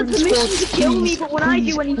squad. I have the permission to kill me, but when I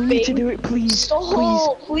do anything, We need to do it, please.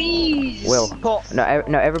 stop, please. Will. No,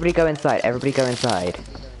 everybody go inside. Everybody go inside.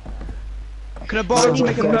 Can I borrow to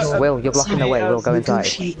make a Will, you're blocking the way. Will, go inside.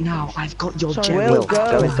 Negotiate now. I've got your Sorry, gem. Will,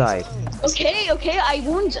 go. go inside. Okay, I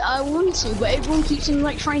want to, but everyone keeps on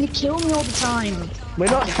like trying to kill me all the time. We're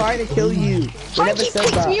not trying to kill you. We never Frankie said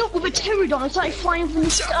picked me that. up with a pterodon and started flying from the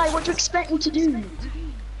sky. What do you expect me to do?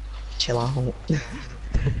 Chill out.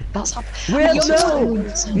 That's how. Will,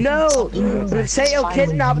 no! Potato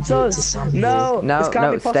kidnapped us! No! No, this can't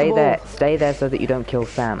no, be possible. stay there. Stay there so that you don't kill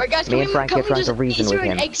Sam. Right, guys, Me and Frankie are trying to reason is with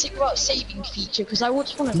there him. an exit route saving feature? Because I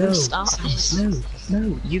just want to No, restart Sam, this.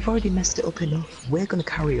 no, you've already messed it up enough. We're gonna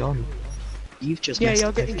carry on. You've just Yeah, messed you're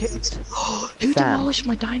up getting everything. Who Sam. demolished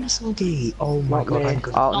my dinosaur gate? Oh my Not god, me. I'm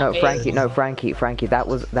good. Oh no, Okay. Frankie. That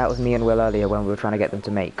was me and Will earlier when we were trying to get them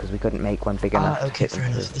to mate because we couldn't make one big enough. Ah, okay, to fair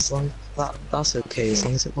enough. As long that's okay. As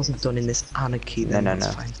long as it wasn't done in this anarchy, then No.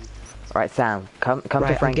 that's fine. Right, Sam, come Right,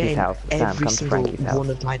 to Frankie's again, house. Sam, every come to single Frankie's house. one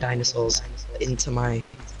of my dinosaurs into my.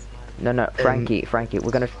 No, Frankie,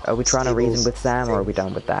 are we trying to reason with Sam or are we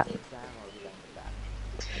done with that?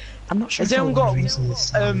 I'm not sure. Has if I anyone wanna got reason with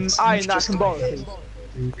Sam. iron Sam's that I just can got borrow? a bit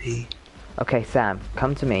loopy. Okay, Sam,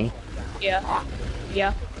 come to me.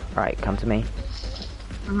 Yeah. Alright, come to me.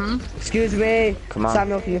 Excuse me. Come on.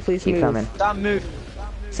 Samuel, can you please Keep move? coming. Damn move.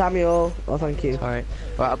 Samuel. Oh, thank you. Alright.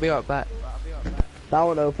 Right, I'll be right back. That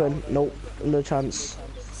won't open. Nope. No chance.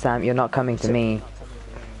 Sam, you're not coming to me.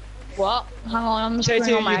 What? Hang on, I'm just Potato,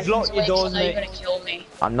 putting on my you've locked your legs, doors, I know you're mate. gonna kill me.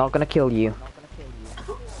 I'm not gonna kill you.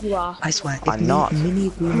 You are. I swear, if I'm not. Mini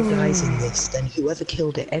Boom dies in this, then whoever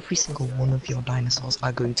killed it, every single one of your dinosaurs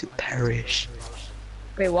are going to perish.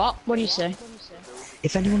 Wait, what? What do you say?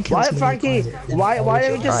 If anyone kills Why, Mini Frankie? Boom, then Why all don't of you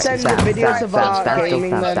your just Alright, send the Sam, videos Sam, of Sam, our stand still,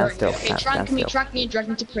 gaming Sam, then? stand still, Okay, Sam, stand still. track me,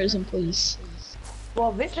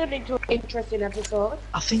 Well, this turned into an interesting episode.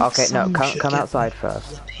 I think Okay, no, Sam should come get outside like first.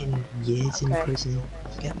 flipping years in Okay. prison.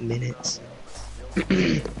 Get minutes.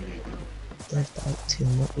 They've like too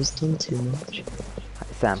much. He's done too much.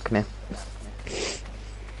 Sam, come here.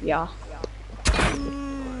 Yeah.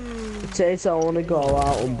 Taste, I want to go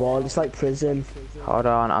out on board. It's like prison. Hold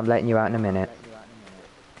on, I'm letting you out in a minute.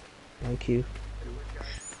 Thank you.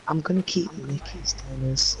 I'm gonna keep Nikki's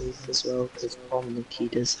diners safe as well, because poor Nikki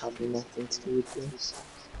does have nothing to do with this.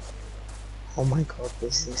 Oh my god,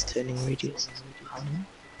 this is turning radius.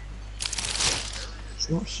 He's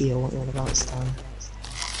not here, what you on about this time?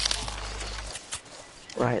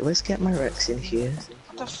 Right, let's get my Rex in here.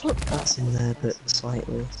 That's in there, but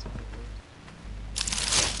slightly.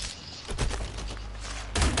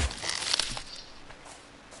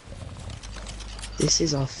 This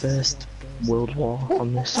is our first World War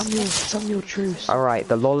on this. Samuel, truce. Alright,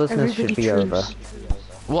 the lawlessness should be over.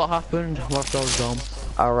 What happened? What goes on?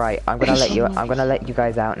 Alright, I'm gonna let you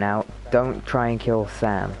guys out now. Don't try and kill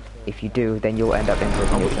Sam. If you do, then you'll end up in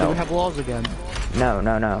prison Do we yourself. have laws again?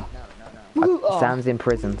 No. Sam's in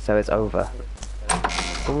prison, so it's over.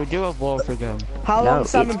 But we do have laws again. How No, long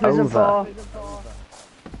Sam in it's prison over.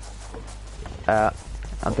 for?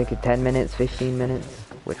 I'm thinking 10 minutes, 15 minutes.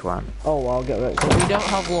 Which one? Oh, I'll get Rex. We don't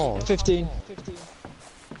have laws. 15.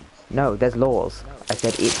 No, there's laws. I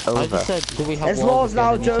said it's I over. just said, do we have There's laws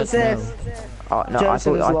laws again? now, And you said Joseph. Oh no,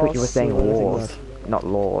 Joseph is I thought you were lost, saying so everything wars, not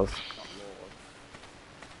laws.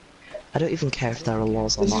 I don't even care if there are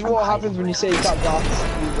laws or This not. is I'm what hiding happens when my you say Rex. that dark.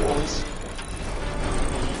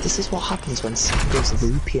 This is what happens when Sam goes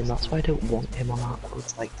loopy, and that's why I don't want him on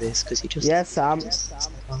outputs like this, because he just Yes, Sam.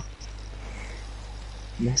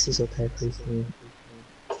 messes up everything.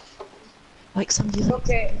 Like Sam, you like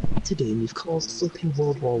to do, and you've caused flipping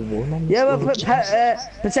World War One on this Yeah, world, but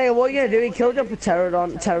Potato, what are you gonna do? He killed your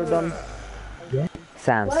Pterodon.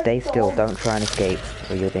 Sam, stay still. Don't try and escape,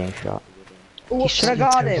 or you're being shot. He Can I shot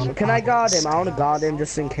guard your him? Pterodon Can I out. guard him? I wanna guard him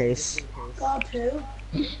just in case. God, who?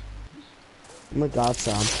 Oh my god,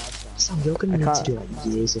 Sam. Sam, you're gonna need to can't- do like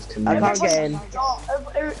years of I community. can't get in.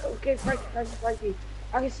 Okay, Frankie.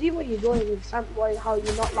 I can see what you're doing with Sam, like how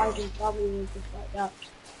you're not liking family and stuff like that.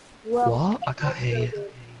 Well, What? I can't hear you.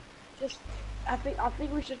 Just, I think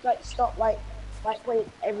we should like stop like playing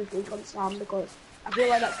everything on Sam because I feel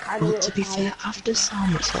like that's kind of. Well, to be fair, after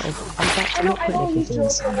Sam, sort of, I'm back I to know, not putting you everything on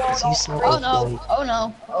Sam, because you sort Oh of no. like, Oh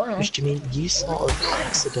no. Oh no. what do you mean? You sort of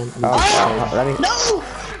accidentally. Let me.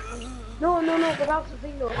 No, but that's the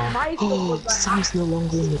thing though. My stuff Oh, was like, Sam's no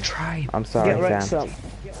longer in the tribe. I'm sorry, Get Rex Sam. up.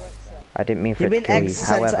 I didn't mean for You've it been to kill you. sent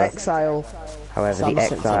to However, exile. the Sam's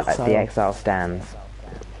sent to exile. exile stands.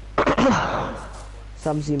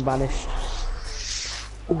 Sam's been banished.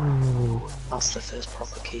 Ooh, that's the first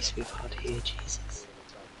proper case we've had here, Jesus.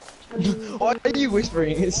 Why are you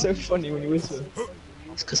whispering? It's so funny when you whisper.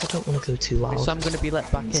 It's because I don't want to go too loud. So I'm going to be let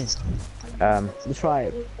back in. That's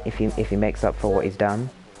right. If he makes up for what he's done.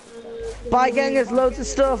 Bye, gang. There's loads of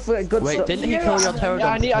stuff. Good Wait, stuff. didn't he kill your pterodon?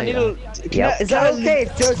 Yeah, I need potato? a. Can Yep. I- Is that okay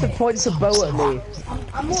if Joseph points a bow at me?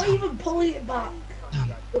 I'm not even pulling it back.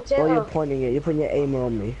 Or you're pointing it, you're putting your aimer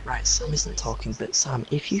on me. Right, Sam isn't talking, but Sam,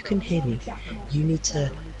 if you can hear me, you need to,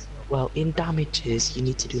 well, in damages, you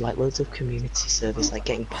need to do like loads of community service, like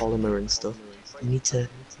getting polymer and stuff. You need to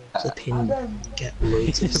flip in, get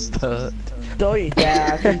loads of stuff. But Don't you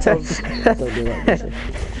dare, I can tell. Don't do that, Joseph.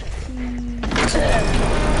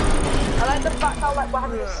 I like the fact that like we're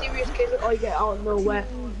having a serious case with oh yeah out of nowhere.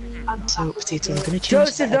 So, Potato, I'm gonna change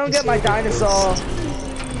Joseph, the don't get my episode dinosaur.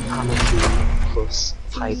 Anarchy plus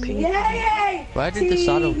typing. Yay! where did the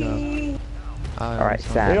saddle go? Alright, You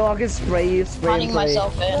Sam. know, I can spray you, spray and Finding play.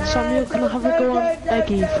 myself in. Samuel, can I have a go on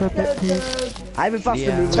Eggy for a bit, please? I'm in faster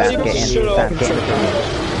Yeah. moving. Sam, Shut get in. up. Sam, get in the tunnel.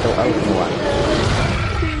 Still open one.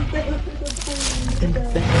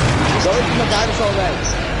 Don't eat my dinosaur legs.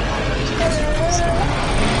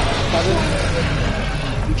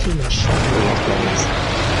 You came and shot me like this.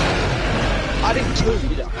 I didn't kill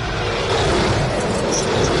you.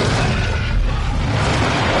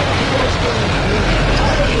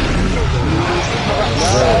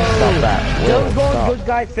 Stop that. Will, Don't go on stop. good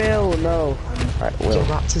guy Phil, no. Alright, The Will.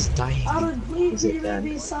 raptor's dying. Aaron, please Is it give then?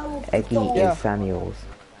 me some. Eggy Yeah. is Samuel's.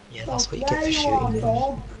 Yeah, that's what you get for shooting me.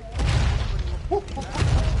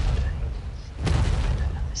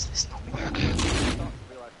 Is this not working?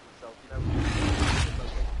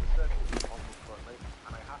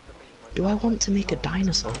 Do I want to make a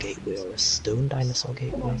dinosaur gateway or a stone dinosaur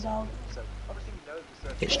gateway?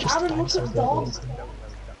 It's just a Aaron, look dinosaur at the dog. gateway, isn't it?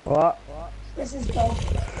 What? This is dog.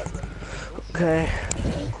 Okay.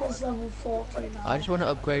 Equals level 14 now. I just want to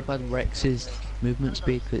upgrade my Rex's movement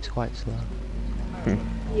speed because it's quite slow.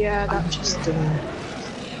 Yeah, I'm that's just gonna...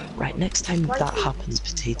 Right, next time that happens,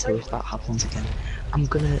 Potato, if that happens again, I'm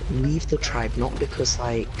gonna leave the tribe, not because,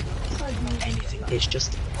 like, anything, it's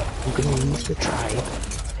just, I'm gonna leave the tribe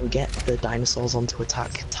and get the dinosaurs onto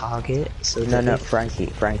attack target, so that No, if...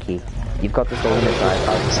 Frankie, you've got to stay in the tribe.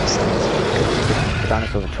 The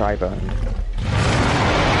dinosaurs are tribe owned.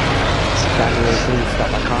 Samuel, please stop.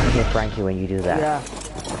 I can't hear Frankie when you do that. Yeah.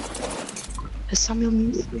 Has Samuel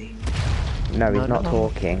muted me? No, he's not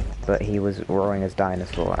talking, but he was roaring as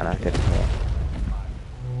dinosaur and I couldn't hear.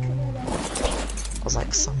 I was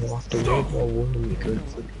like, Samuel, after World War One, you couldn't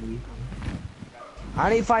flipping mute me. I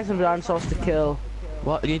need to find some dinosaurs to kill.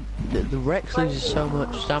 What? The Rex loses so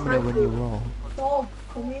much stamina when you roll. Dog,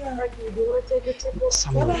 come here. Do you want to take a tickle?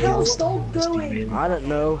 Samuel, Where the hell's your stamina dog must be going? really... I don't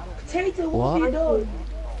know. Potato, What? what have you done?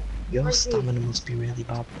 Your stamina must be really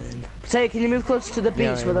bad then. Say, can you move closer to the beach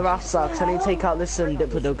Yeah, where the rafts are? 'Cause I need to take out this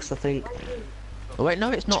Diplodocus, I think. Oh, wait, no,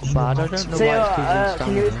 it's not bad. I don't know Say, why it's losing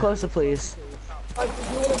can you move stamina. closer, please? Like, do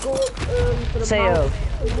you want to go for the Say, mouth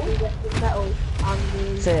and get the metal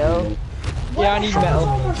and Say, Yeah, I need metal.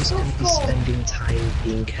 I'm just gonna be spending time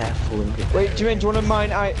being careful and... Wait, Jermaine, do you want to mine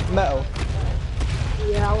metal?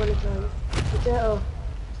 Yeah, I want to go. Potato.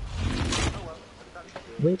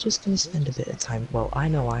 We're just gonna spend a bit of time... Well, I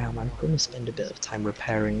know I am. I'm gonna spend a bit of time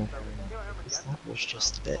repairing... Because that was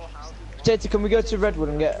just a bit... Potato, can we go to Redwood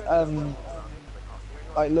and get,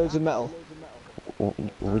 like, loads of metal?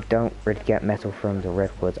 We don't really get metal from the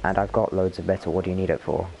redwoods, and I've got loads of metal. What do you need it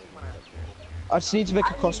for? I just need to make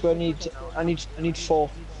a crossbow. I need 4.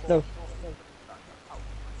 No,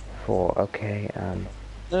 4, okay,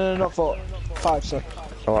 no, not 4. 5, sorry.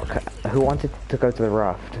 oh, who wanted to go to the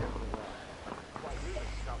raft?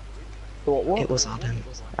 What? It was Adam.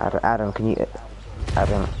 Adam, can you...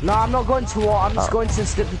 Adam, no, I'm not going to war. I'm just going to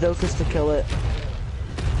Diplodocus to kill it.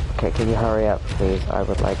 okay, can you hurry up, please? I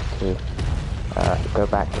would like to go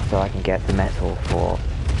back so I can get the metal for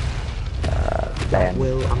Ben.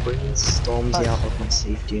 Will, I'm bringing Stormzy out of my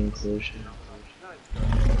safety enclosure.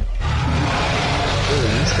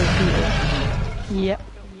 Will, you still here? Yep.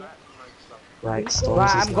 Right, Stormzy's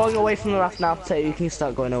Right, I'm going away from the raft now, Potato. You can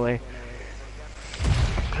start going away.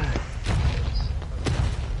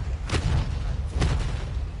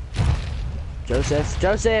 Joseph!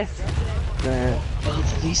 Well,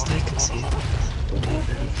 the least I can see.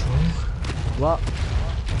 What?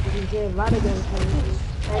 You can get right again.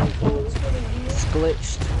 It's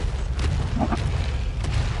glitched.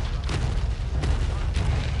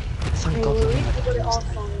 Thank God We for need to that. get it all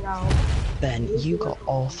sorted out. Ben, you got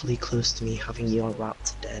awfully close to me having your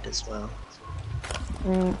raptor dead as well.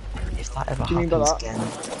 If that ever you mean by happens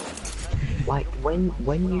that? again, like when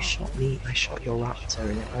you shot me, I shot your raptor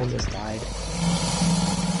and it almost died.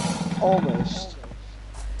 Almost.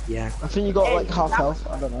 Yeah. I think you got like half health.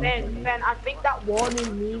 I don't know. Ben, I think that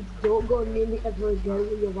warning means don't go near me ever again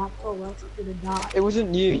with your raptor or else it's gonna die. It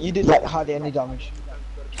wasn't you. You didn't like hardly any damage.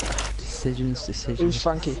 Decisions. It was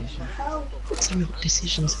Frankie. Samuel,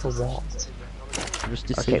 decisions for what? Just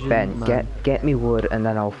Okay, decision, Ben, man. get me wood and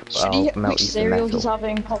then I'll melt Which you some cereal he's metal.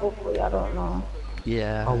 having, probably, I don't know.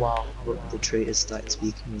 Yeah. Oh wow, look, the traitor started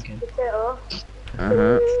speaking again. Potato.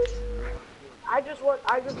 I just want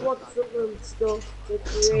some stuff to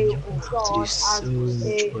create a sword so and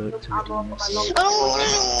much work some to ammo for my reduce.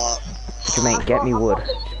 long. Jermaine, get me wood.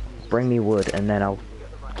 Bring me wood and then I'll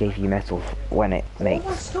give you metal when it All my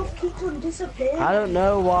makes. stuff keeps on disappearing. I don't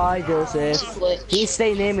know why, Joseph. He's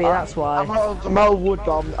staying near me, that's why. I'm out of metal wood,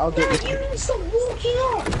 but I'll get you. You need to stop walking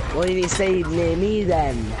up. Well, you need to stay near me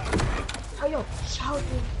then. Hey, yo, shout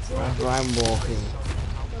I'm walking.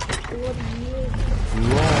 what do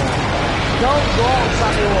you Don't walk,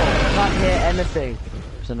 Samuel! Can't hear anything.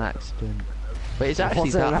 It was an accident. But it's actually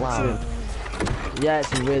Wasn't that an loud. accident. Yeah,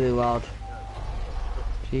 it's really loud.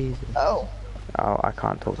 Jesus. Oh. Oh, I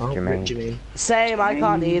can't talk to Oh, Jermaine. Jermaine. Same, I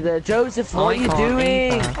can't either. Joseph, what I are you can't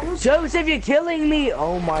doing? either. Joseph, you're killing me!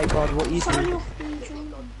 Oh my god, what are you doing?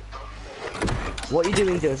 What are you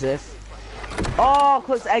doing, Joseph? Oh,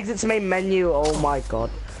 close exit to main menu. Oh my god.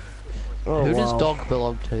 Oh, Who does wow. dog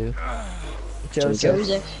belong to? Joseph.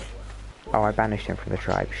 Joseph. Oh, I banished him from the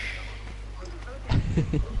tribe. Shh.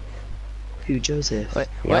 Who, Joseph? Wait,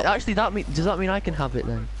 Yep. actually, does that mean I can have it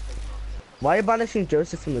then? Why are you banishing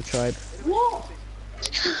Joseph from the tribe? What?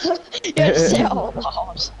 Yeah, say it out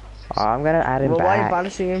loud. Oh, I'm gonna add him Well, why are you back.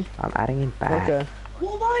 banishing him? I'm adding him back. Okay.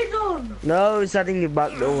 What have I done? No, he's adding you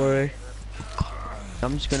back, don't worry.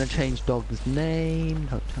 I'm just gonna change dog's name.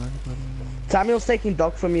 Don't tell anybody. Samuel's taking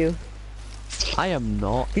dog from you. I am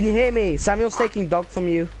not. Can you hear me? Samuel's taking dog from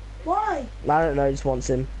you. Why? I don't know, he just wants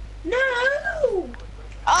him. No!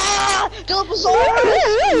 Ah!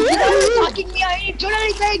 Dilophosaurus! You're attacking me, I ain't doing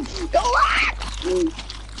anything! Go back!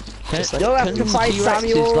 You'll have to fight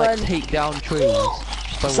Samuel like and- take down trees.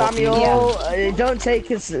 By Samuel, walking- don't take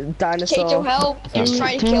his dinosaur. Tato, help! He's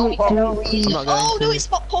trying to kill me for no reason. I'm not going Oh no, to.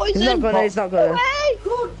 it's not poison! He's not gonna, he's not gonna.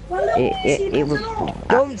 It was.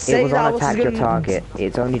 Don't say it was that, on was attack your gonna- target.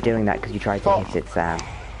 It's only doing that because you tried to hit it, Sam.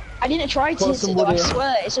 I didn't try to hit it though, I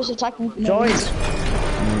swear. It's just attacking me. Join.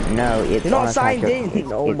 No, it's You're on not attack signed your.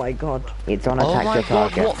 in. Oh my god. It's on Oh attack my your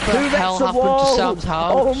god, target. what the Who hell wrecks the happened wall? to Sam's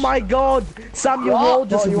house? Oh my god. Samuel wall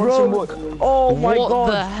just broke. Oh my god.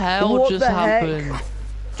 What the hell What just the heck? happened?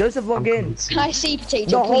 Joseph, log in. Can I see The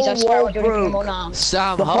Potato, please? I whole swear wall I'll do anything broke. more now.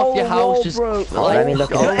 Sam, The half whole your wall house just broke. Let me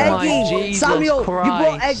look at oh it. my Eggy! Jesus Samuel, Christ. you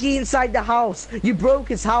brought Eggy inside the house. You broke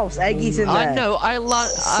his house. Eggy's in there. I know,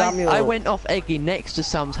 Samuel. I went off Eggy next to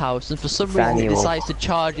Sam's house and for some reason he Samuel. decides to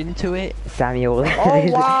charge into it. Samuel, Oh,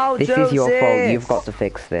 wow, this is your fault. Joseph. You've got to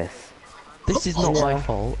fix this. This is not my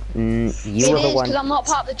fault. You It were is, the one. because I'm not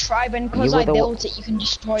part of the tribe, and because You were I the built it, you can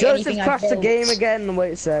destroy Joseph anything I crashed the built. game again.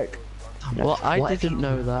 Wait a sec. Well, I What if didn't you-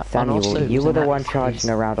 know that. And Samuel, also, it you was were an the one accident. charging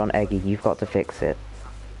around on Eggy. You've got to fix it.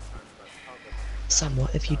 Sam,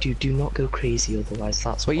 what if you do not go crazy, otherwise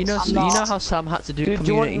that's But you know, I'm you not. know how Sam had to do Dude, do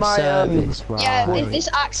you want community my, service, right? Yeah, this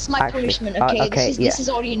acts as my Actually, punishment, okay, okay? This is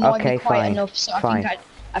already annoying Okay, me quite fine, enough, so fine.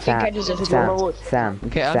 I think I deserve to go. Sam,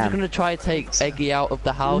 Okay, I'm just Sam, gonna try to take Eggy out of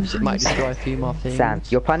the house. It might destroy a few more things. Sam,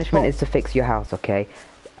 your punishment is to fix your house, okay?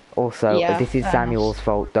 Also, Yeah, this is fair Samuel's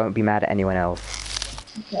fault. Don't be mad at anyone else.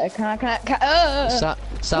 Okay,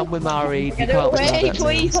 Sam, we're married. You Get can't be mad away, at me.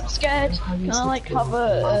 please, I'm scared. Can I like have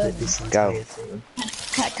a, Go.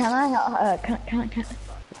 can I, can I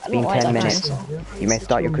It's been 10 minutes. You may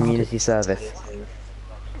start your community service.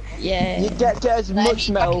 Yeah. You get as Then much back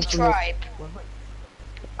in metal the from it. tribe.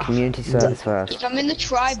 Community service first. If I'm in the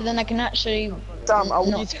tribe, then I can actually. Sam, I want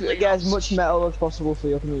not you do to my get as house. much metal as possible for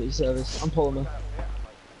your community service. I'm polymer.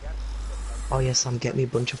 Oh yeah, Sam, get me a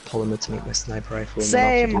bunch of polymer to make my sniper rifle. and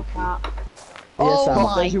then Same. Oh Sam.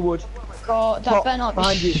 Top, my there's your wood. god, that Top, better not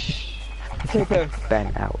behind you. be. Taco,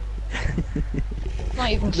 Ben out. Not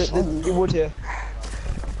even fun. your wood here.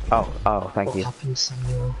 Oh, thank What you. happened,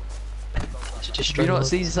 Samuel? Did you Have destroy you more not of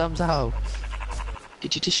seen his- Sam's house?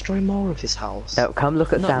 Did you destroy more of his house? No, come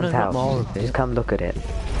look at No, Sam's no, not house. more of it. Just come look at it.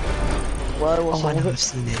 Where was Oh, I some know, of I've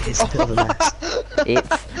seen it. It's a bit of a mess.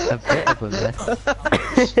 It's A bit of a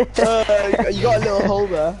mess. it? You got a little hole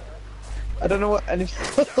there. I don't know what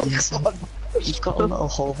anything. Yes, you've got a little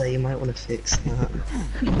hole there. You might want to fix that.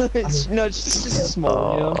 it's just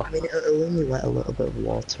small, you know. I mean, it'll only let a little bit of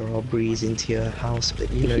water or breeze into your house,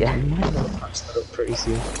 but you know, Yeah. you might want to patch that up pretty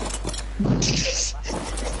soon.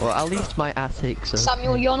 Well, at least my attic, so.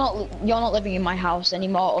 Samuel, you're not living in my house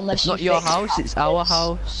anymore unless It's you not your fix house, it's our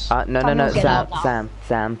house. no, Samuel, get out now.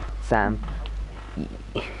 Sam.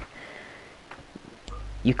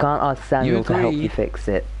 You can't ask Samuel to help you agreed. fix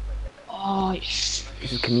it. Oh, This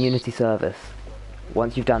is community service.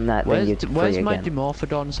 Once you've done that, then you're Where's free my again.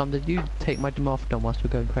 Dimorphodon, Sam? Did you take my Dimorphodon whilst we're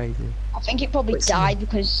going crazy? I think it probably Wait, died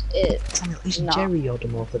because it. Samuel, is No. Jerry your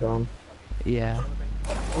Dimorphodon? Yeah.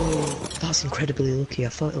 Oh, that's incredibly lucky. I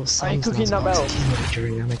thought it was Are you Sam's cooking that last bell? teammate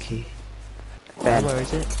during Anarchy. Ben, Where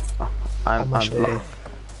is it?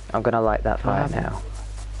 I'm gonna light that fire happened? now.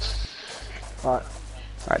 Right.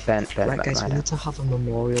 Right, Ben, Right, guys, we right need to have a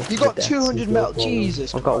memorial. You for the got deaths 200 of metal. World War I.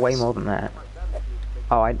 Jesus. I've got way Christ. more than that.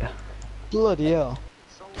 Oh, Bloody hell.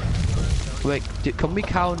 Wait, can we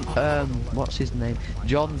count, what's his name?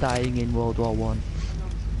 John dying in World War One?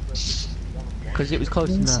 Because it was close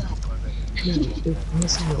enough. No,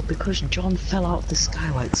 Samuel, because John fell out of the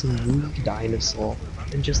sky like some rude dinosaur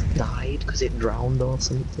and just died because it drowned or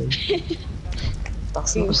something.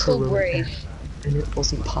 That's He not was a so heroic brave. death, and it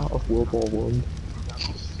wasn't part of World War One.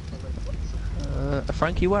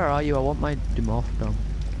 Frankie, where are you? I want my Dimorphodon.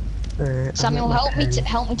 Samuel, help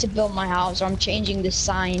me to build my house, or I'm changing the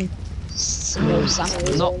sign. Samuel is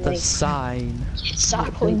Not the only. sign.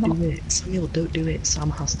 Exactly. Don't Not. do it, Samuel. Don't do it. Sam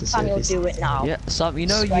has to Samuel, service. do it now. Yeah, Sam, you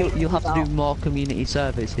know Straight you'll have to do out. more community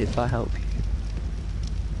service if I help you.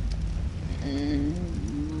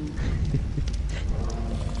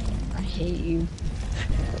 I hate you.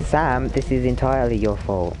 Sam, this is entirely your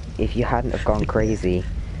fault. If you hadn't have gone crazy,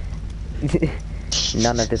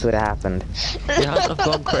 none of this would have happened. If you hadn't have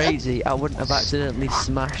gone crazy, I wouldn't have accidentally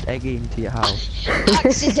smashed Eggy into your house.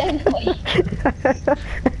 Accidentally.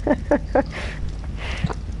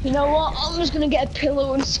 You know what? I'm just gonna get a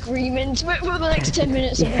pillow and scream into it for the next 10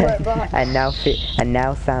 minutes and be right back. and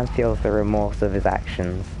now Sam feels the remorse of his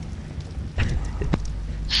actions.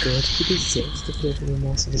 good. He deserves to feel the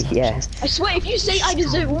remorse of his Yeah. actions. I swear, if you say I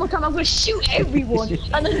deserve it one more time, I'm gonna shoot everyone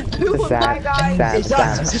and then boom. Sam,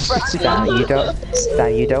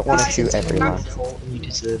 you don't want to shoot everyone. You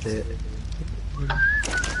deserve it.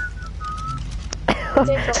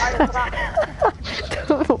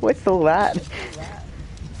 Don't whistle that.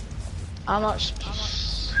 I'm not.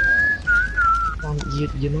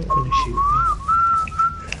 You're not gonna shoot me.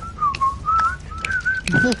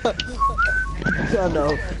 Oh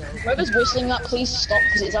no. Whoever's whistling that, please stop,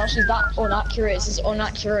 because it's actually that inaccurate. It's as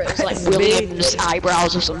inaccurate as like William's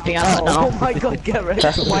eyebrows or something. I don't know. Oh my god, get ready.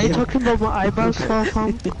 Why are you talking about my eyebrows for,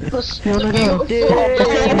 fam? You wanna know?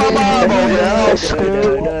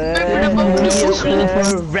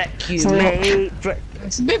 Wreck you, mate.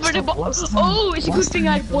 Oh, it's a good thing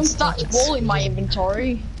I had one thatch ball in my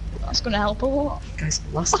inventory. That's gonna help a lot. Guys,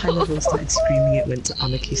 last time everyone started screaming, it went to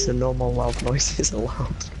anarchy, so no more loud noises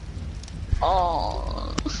allowed.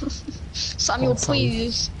 Oh, Samuel, Sam.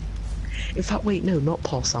 please. In fact, wait, no, not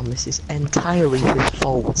Paul Sam. This is entirely his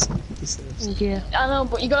fault. Yeah. I know,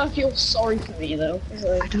 but you gotta feel sorry for me though.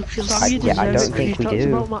 I don't feel Sam, sorry. you I don't deserve it. think we You talked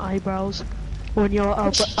do. about my eyebrows. When your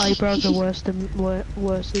eyebrows are worse than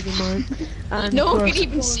mine. And No one plus- can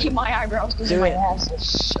even see my eyebrows because of my hair. So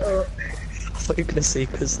shut up. I thought you were gonna say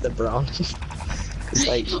because they're brown. Cause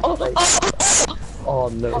like, oh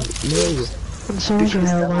no, no. I'm sorry, your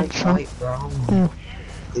hairline, Sam. Light brown. Oh.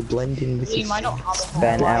 They blend in with You your might not have a face.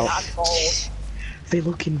 Ben hairline out. at all. They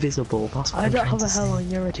look invisible. That's what I I'm don't trying have a to say. hairline,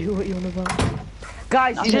 you're a do what you want about.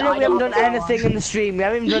 Guys, you didn't know we haven't done I don't anything in the stream. We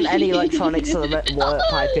haven't even done any electronics or work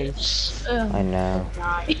piping. I know.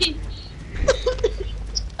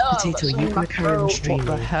 Potato, you gonna carry on What the streaming?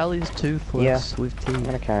 hell is toothless with I'm teeth?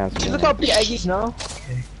 gonna carry on Look streaming. how big Egg is now.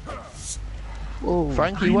 Oh,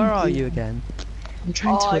 Frankie, where are you again? I'm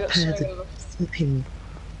trying Oh, to I got repair so the flipping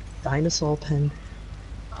dinosaur pen.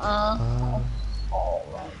 oh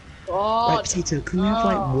Right, God. Potato, can we have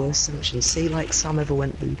like worse sanctions? Say like Sam ever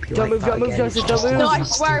went loopy Don't like move, that don't move, again. Joseph, don't move. No, I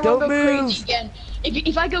swear I Don't won't go move. crazy again.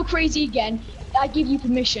 If I go crazy again, I give you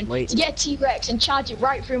permission Wait. to get a T-Rex and charge it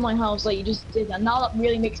right through my house like you just did. And now that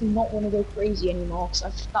really makes me not want to go crazy anymore,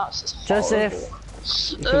 because that's just Joseph.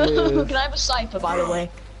 horrible. Can I have a cipher, by the way?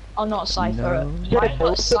 Oh, not a cipher. No. I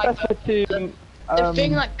put a cipher. The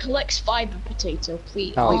thing that collects fiber, Potato,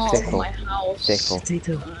 please. Oh, for sickle. my house. Sickle.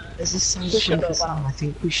 Potato, as a sanction for Sam, I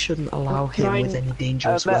think we shouldn't allow him with any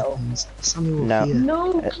dangerous metal. weapons. Samuel will No. fear.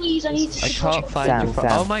 No, please, I need to I support can't you. find Sam, your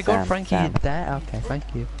Sam, Oh my god, Sam, Frankie, Sam. you're there? Okay, thank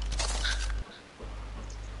you.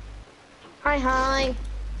 Hi.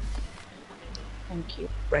 Thank you.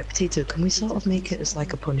 Right, Potato, can we sort of make it as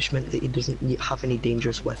like a punishment that he doesn't have any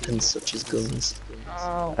dangerous weapons such as guns?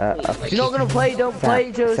 Okay. If you're not gonna play, don't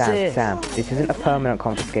play, Joseph. Sam, this isn't a permanent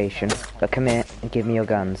confiscation, but come here and give me your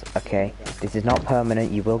guns, okay? This is not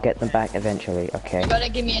permanent, you will get them back eventually, okay? You better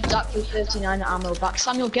give me a Doctor 39 ammo back.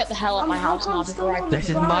 Samuel, get the hell out of my house now before I... This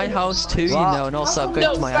is my house too, you know, and also I'm going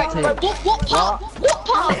No, to my right, attic. right, what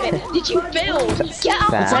part of it did you build? Get out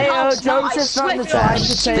of my Sam. house now, I Joseph's not swear in the to tribe, God.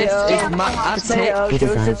 This Potato. is my attic. Potato,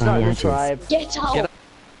 Joseph's not in the tribe. Get out. Get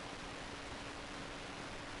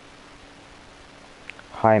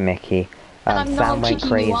Hi, Mickey. And I'm now Sam went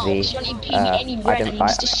kicking you out, crazy. so you're not even paying me any I rent, don't- and you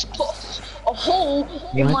just put a hole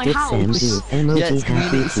in my What did Sam house. do? Yeah, Emoji it's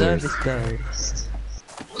community happy service tears.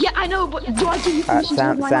 though. Yeah, I know, but do I give you permission to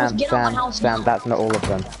leave my house? Get out of my house Sam, now. that's not all of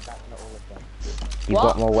them. You've What?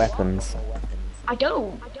 got more weapons. I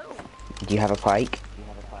don't. Do you have a pike?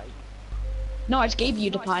 No, I just gave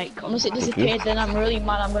you the pike. Unless it Did you? disappeared, then I'm really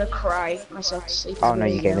mad. I'm gonna cry myself to sleep. Oh no,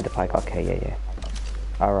 you gave me the pike. Okay,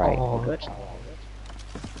 yeah. Alright. Oh, Good.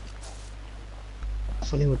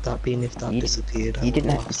 funny would that be if that You- disappeared? I You would didn't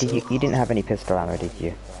laugh have, so you didn't have any pistol ammo, did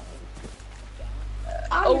you?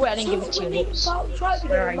 Oh, I didn't give it to you. Whoops.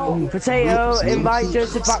 Where are you? Potato, invite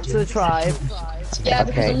Joseph back to the tribe. Yeah,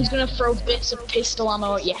 because Okay. I'm just gonna throw bits of pistol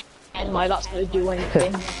ammo at you. And like that's gonna do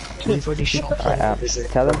anything. We've already shot Alright,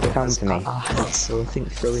 tell them to come to me. So I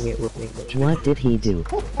think throwing it would make much. What did he do?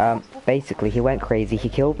 Basically, he went crazy. He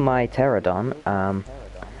killed my pterodon.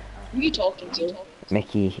 Who are you talking to?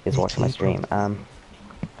 Mickey is watching my stream.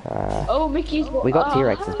 Oh, Mickey's. We got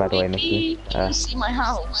T-Rexes, by the way, Mickey. Can you see my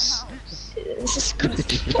house? This is good.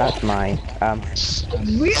 That's mine. I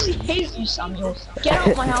really hate you, Samuel. Get out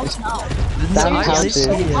of my house now. Sam's house Seriously,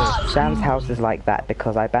 so is hard. Sam's house is like that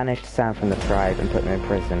because I banished Sam from the tribe and put him in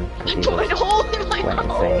prison because he Put a hole in my went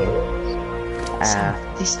house.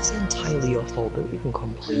 insane. This is entirely your fault that you can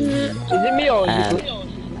complain. Is it me or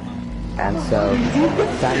And so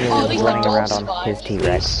Samuel Oh, at was least running my dog around on survived, his at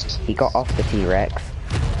T-Rex. least. He got off the T-Rex,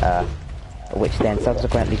 which then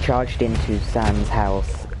subsequently charged into Sam's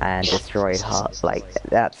house and destroyed half. Like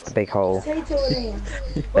that's the big hole. Potato in.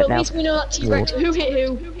 But Well, at now, least we know that T-Rex. Who hit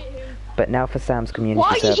who? but now for Sam's community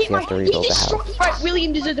Why you service, hit he my? has to He's rebuild the destroying. house. Right,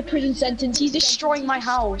 William deserves a prison sentence. He's destroying my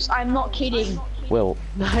house. I'm not kidding. Will,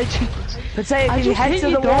 Potato, can you just head hit to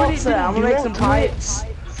you, the don't water? it? I'm gonna make some You won't do it. pipes.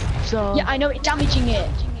 So Yeah, I know it's damaging it.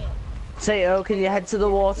 Potato, can you head to the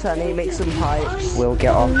water? I need to make some pipes. Will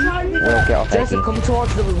get off. Will get off Jason, Eggy. come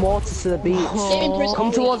towards the water to the beach. Get in prison,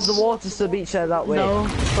 Come towards the please. water to the beach there that way. no,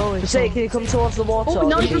 it's Potato, can you come towards the water? Oh,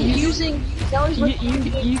 now The you're beach? using. Now he's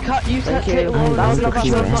you can't Thank take you. the water. That's enough, that's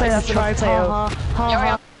enough, that's enough, potato.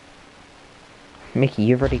 Yeah, Mickey,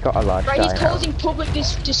 you've already got a large right, he's dino. causing public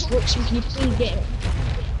disruption. Can you please get him?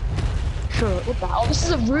 Sure. What the hell? This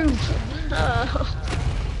is a roof.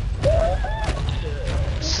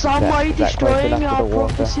 Sam, why are you That close destroying enough to our the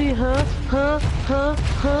water. property?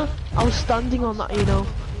 Huh? I was standing on that, you know.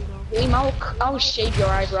 William, I'll shave your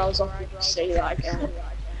eyebrows off if you say that again.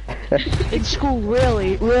 In school,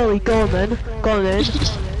 really, go on then. That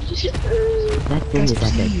thing is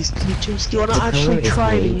epic. Please, can you just Do you wanna The actually color is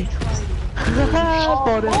try great. me?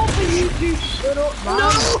 Bought it.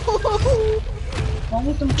 Wrong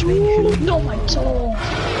with them Jermaine, two? No, my toe.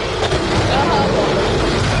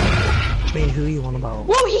 Jermaine, who are you on about?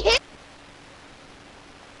 Whoa, he hit!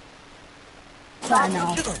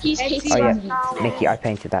 He's hitting Oh yeah, me. Mickey, I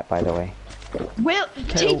painted that by the way. Will,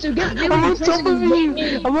 Tato, get I'm William on in top prison of and you! wait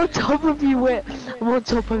me. I'm on top of you, wait. I'm on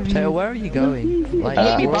top of Tail, you. where are you going? Like,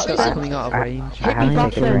 Hit me what's back. that coming out of range? I have to I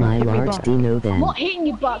take a kill drink. my Hit me large back. dino I'm then. not hitting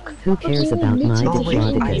you back. Who cares about my Oh wait,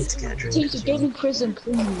 I need Diplodocus? to get a drink. Tato, get in prison,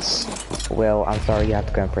 please. Will, I'm sorry you have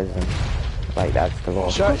to go in prison. Like that's the law.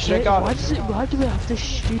 Should I Why go? why do we have this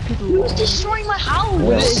stupid law? Who's destroying my house?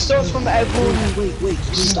 Will, It starts from everyone. Wait,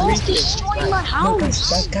 Stop destroying my no,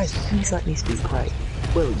 house! guys, please let me speak, right?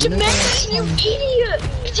 Will, you know Jermaine, you idiot!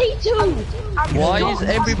 Potato! Why is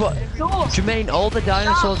everybody... Jermaine, all the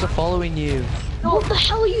dinosaurs are following you. What the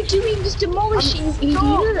hell are you doing? Just demolishing,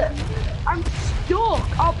 idiot! I'm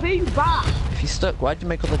stuck. I'll pay you back. If you're stuck, why'd you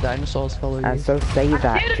make all the dinosaurs follow you? and so say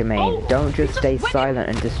that, did it. Jermaine. Oh, Don't just stay wait. silent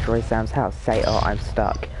and destroy Sam's house. Say, oh, I'm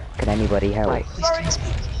stuck. Can anybody help? Right, please can you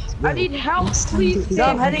speak? I need help, last time please. that we- So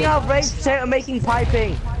I'm heading out, race potato, making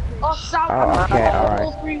piping. Oh, Sam, Oh, I'm okay, alright.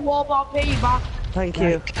 all three wall, I'll pay you back. Thank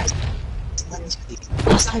you. Right, guys, let me speak.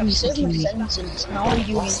 Last time you said Serving you sentence. Now are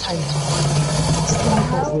you last time you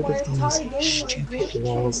got rid of these stupid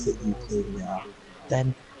walls that you put in there,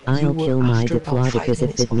 then I'll kill my Diplodocus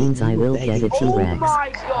if it means I will get a Oh T-Rex. my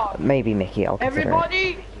god. Maybe Mickey, I'll consider it.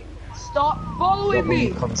 Everybody, stop what following will you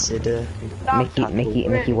me. consider?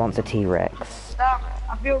 Mickey wants a T-Rex, Sam,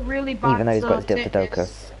 I feel really bad. even though he's got his so take this.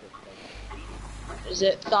 Diplodocus. Is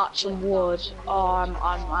it thatch and wood? Oh, I'm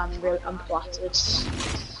flattered.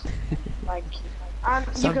 Thank you. And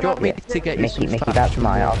So you do can you want me have to get you Mickey, some Mickey, that's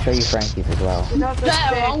mine. I'll show you Frankie's as well. another There,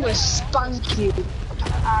 thing, I'm gonna spank you.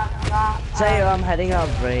 Potato, I'm heading out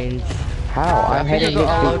of range. How? I I'm think I heading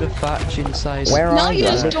got a load literally... of thatch inside. Where Now are you you?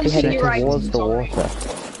 I'm just literally don't heading see your towards the items,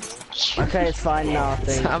 water. Okay, it's fine now, I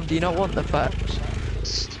think. Sam, do you not want the thatch?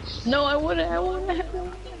 No, I wouldn't.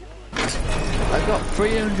 I got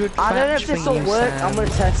 300 I don't know thatch if this for will you, work. Sam. I'm gonna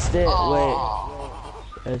test it. Oh.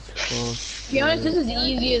 Wait. It's close. To be honest, this is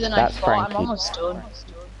easier than That's I thought. I'm Frankie. almost done.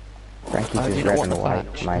 Frankie's Oh, is you don't red want and the white.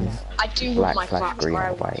 thatch? Mine's I do black want my slash class green where I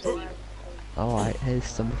and will white. kill you. Alright, here's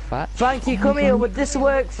some thatch. Frankie, come here. Would this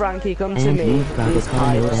work, Frankie? Come to And me. you've got a These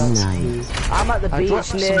Carlo pipes. M9. I'm at the I beach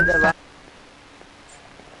dropped near some the. fat-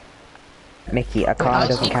 Mickey, a Carno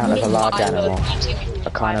doesn't count as a large animal.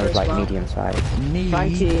 A Carno is like medium size. Need.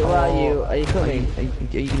 Frankie, where are you? Are you coming?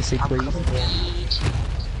 Are you gonna say please?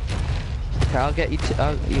 Okay, I'll get you to,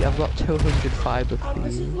 I've got 200 fiber for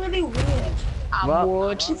This is you. really weird. What?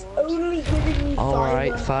 Wood. It's only giving me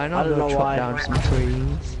Alright, fiber. fine, I I'll don't go know chop why. down some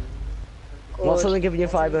trees. What's something giving you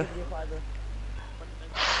fiber?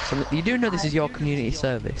 So, you do know this is your community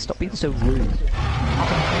service. Stop being so rude.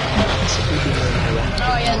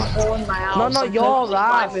 Oh yeah, it's all in my house. No, no, I'm you're perfectly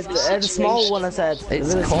fine right. with The this small situation. one I said.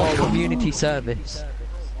 It's The called small one. community service.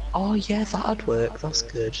 Oh yeah, that'd work. That's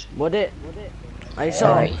good. Would it? Are you sure?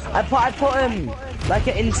 Alright. I put like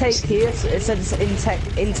an intake here. So it says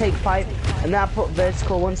intake pipe, and then I put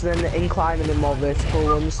vertical ones, and then the incline, and then more vertical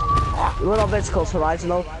ones. Well, not vertical, it's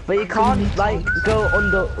horizontal. But you can't like go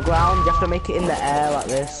underground. You have to make it in the air like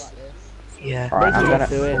this. Yeah. Alright, Make it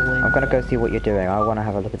do it. I'm gonna go see what you're doing. I wanna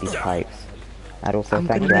have a look at these pipes. And also I'm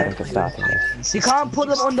thank you, gonna Adam, for starting this. You can't put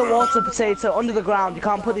them underwater, Potato, under the ground. You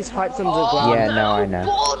can't put these pipes under the ground. Yeah, no, I know.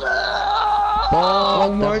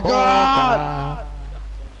 Oh my God!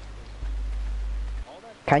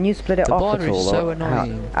 Can you split it The off border at is all? so or how-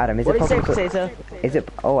 annoying. Adam, is What it do you say, possible? Potato? Is it?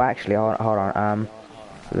 Oh, actually, hold on.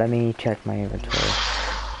 Let me check my inventory.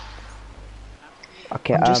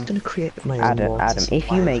 Okay, I'm just gonna create my own water Adam, if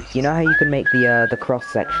you make, you know how you can make the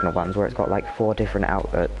cross-sectional ones where it's got like 4 different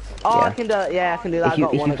outlets? Oh, yeah? I can do it. Yeah, I can do that. I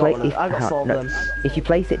got 4 of them. If you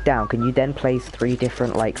place it down, can you then place 3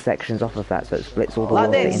 different like sections off of that so it splits all the Like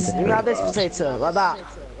water this. into You 3? know this potato, like that.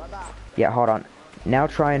 Yeah, hold on. Now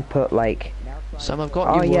try and put like... Sam, I've got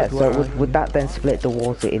Oh you. yeah, so would that then split the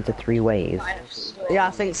water into 3 ways? Yeah,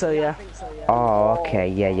 I think so. Yeah. Oh, okay,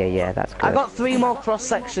 yeah, that's good. I got 3 more cross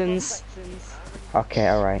sections. Okay,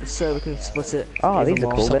 alright. So we can split it. Oh, these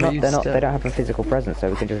are cool. They don't Somebody's have a physical presence, so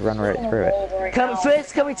we can just run right through it.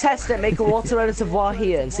 Can we test it? Make a water reservoir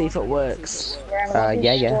here and see if it works.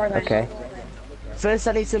 Yeah, okay. First,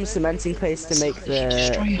 I need some cementing paste to make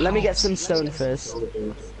the. Let me get some stone first.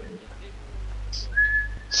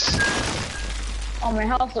 Oh, my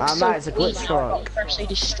house looks so that is a glitch clean. for I got freshly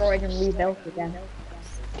destroyed and rebuilt again.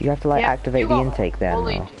 Do you have to like activate the intake then?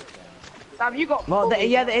 Or? Sam, you got. Well, the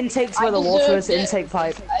intake's where the water is. Intake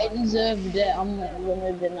pipe. I deserved it. I'm not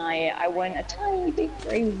gonna deny it. I went a tiny bit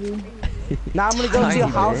crazy. Now I'm gonna go to your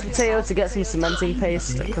house, Potato, to get some cementing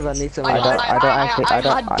paste because I need some. I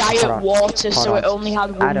had diet water, so it only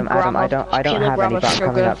had 1 Adam, gram I don't have kilogram any, of but I'm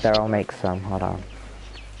coming sugar. up there. I'll make some. Hold on.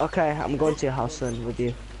 Okay, I'm going to your house then with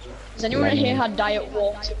you. Does anyone here had diet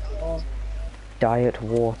water? Diet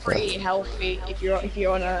water. Pretty healthy if you're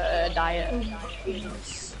on a diet.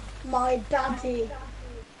 My daddy.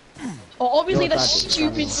 Oh, obviously Your the daddy,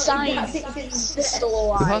 stupid science is still Who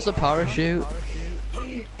alive. has the parachute?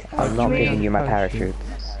 I'm not giving you my parachute.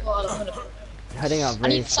 Heading out I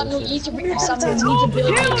very need Samuel, you need to build Hold on.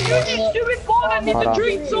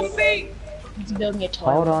 Need to build me a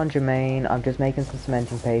toilet. Hold on, Jermaine. I'm just making some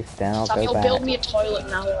cementing paste. Then I'll Samuel, go back. build me a toilet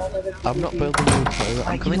now. I'm not building you a toilet.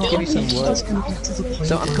 I'm coming to give you some wood.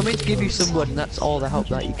 So I'm coming to give you some wood, and that's all the help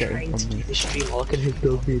that you're getting from me. The stream, I can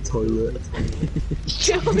build me a toilet.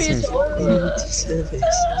 Build me a toilet. Community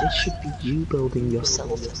service. This should be you building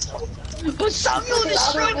yourself a toilet. But Samuel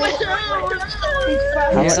destroyed my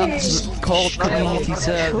house. It's called community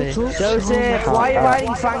service. Joseph, why are you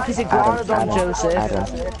riding Frankie's iguanodon, Joseph? Adam.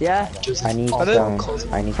 Yeah? I need stone.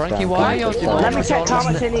 I need Frankie, stone. why are you Let me check how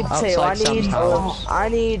much I need, Potato. outside Sam's house? I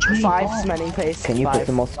need 5 cementing paste. Can you put 5.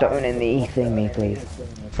 some more stone in the thingy, please?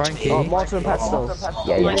 Frankie, Oh, mortar and pestle.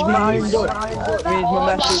 Yeah.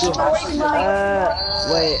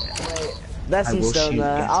 Wait. There's some stone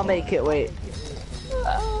there. I'll make it, wait.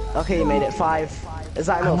 Okay, you made it. 5. Is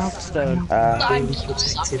that enough stone? Thank you,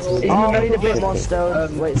 Samuel. Oh, I need a bit more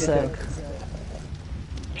stone. Wait a sec.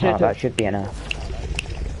 Oh, that should be enough.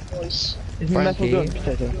 Frankie,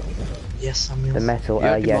 Yes, Samuel. The metal. you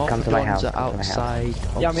have Yeah, come to my house. are Come to my house. outside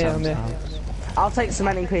of Sam's house. I'll take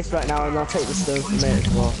cementing paste right now and I'll take the stone from it as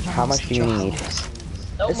well. How much do you need?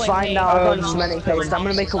 It's fine now, I've got cementing paste. I'm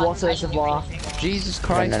gonna make a water reservoir. Jesus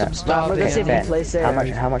Christ, I'm I'm starving. gonna see if we can place it.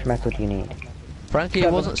 How much metal do you need? Frankie,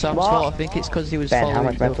 it wasn't Sam's What? fault. I think it's because he was Ben, how following,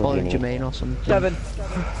 much metal do you following need? Jermaine or something.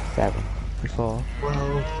 7. Before.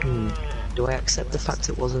 Well, do I accept the fact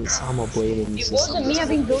it wasn't Sam or blaming It wasn't me. I've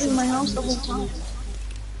been building my house the whole time.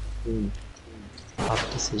 Hard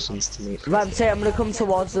decisions to make. Right, I'm gonna come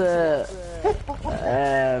towards the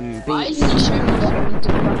Why beach. is it showing me what I need to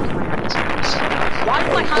do back to my house? Why is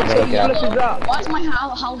my house yellow? Why is my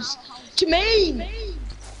house... Jermaine!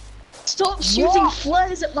 Stop shooting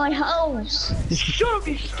flares at my house! Shut up,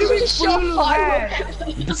 you stupid Shot little fireworks.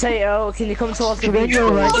 head. Potato, can you come towards the beach? It's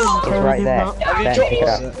right there. Ben, pick it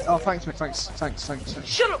up. Oh, thanks.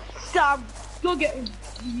 Shut up, Sam. Go get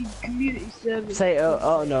community service. Potato,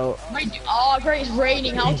 oh no. Oh great, it's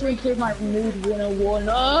raining. How to improve my mood 101.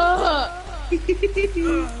 Have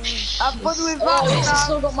fun with Oh, that, I've Sam.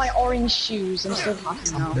 still got my orange shoes. I'm still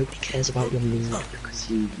happy now. Nobody cares about your mood because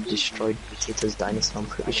you destroyed Potato's dinosaur. I'm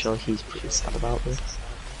pretty sure he's pretty sad about this.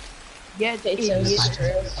 Yeah, It's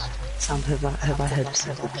true. Sam, have I heard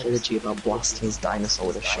the trilogy about blasting his dinosaur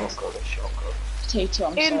with a shotgun? Potato,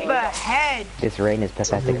 I'm in sorry. the head. This rain is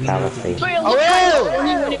pathetic fallacy. But it looked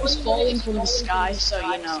funny when it was falling from the sky, so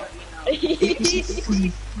you know.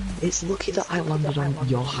 It's lucky that I landed on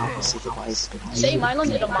your house, otherwise. Same, I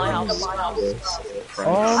landed on my house.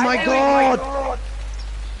 Oh my god!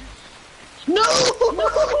 No!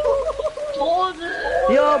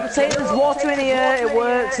 Yo, Potato, there's water in here, it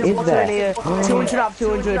works, there's Is water there? in here. 200 up,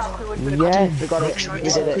 200. Yes. We got it, we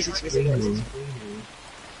did it.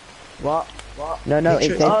 What? No,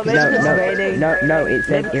 it says Oh, maybe it's raining. no. It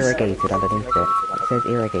says irrigated underneath it. It says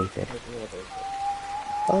irrigated.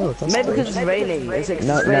 Oh, that's Maybe because it's raining. Is it 'cause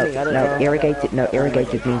it's raining? I don't know. Irrigated. No,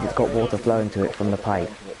 irrigated means it's got water flowing to it from the pipe.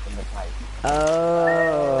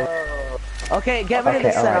 Oh. Okay, get rid of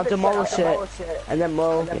this then, I'll demolish it. And then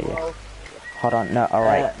we'll... Hold on, no,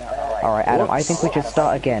 alright. Alright, Adam, I think we just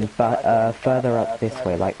start again, but further up this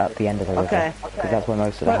way, like at the end of the river. Okay. Because that's where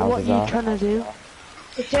most of the What houses are you are. trying to do?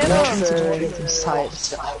 These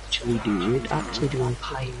pipes actually do. We're actually doing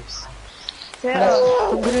pipes.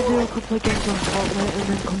 I'm gonna do a couple of games on Fortnite and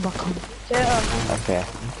then come back on. Okay.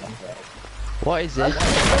 What is it?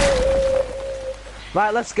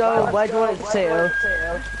 Right, let's go. Where do you want it to take?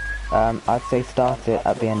 I'd say start it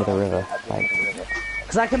at the end of the river. Like,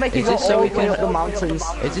 Because I can make it Is go this so all we the way can- up the mountains.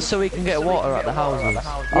 Is this so we can get water at the houses?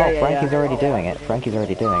 Frankie's already doing it. Frankie's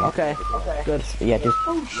already doing it. Okay, good. Yeah, just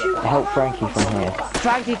help Frankie from here.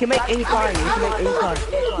 Frank, you can make incline. You can make incline.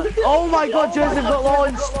 Oh my god, Joseph got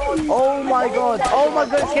launched. Oh my god. Oh my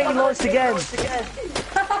god, it's getting launched again.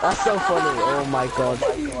 That's so funny. Oh my god.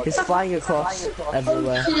 He's flying across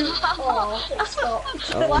everywhere. Oh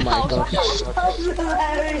my god.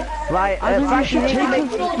 Right, Frank, you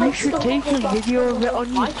should take a video of it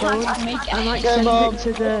on your phone and like send it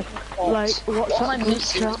to the like WhatsApp group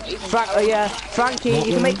chat. Frankie,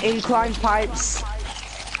 you can make incline pipes.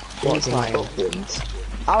 Incline.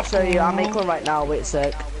 I'll show you. I'll make one right now. Wait a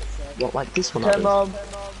sec. What, like this one? Come on.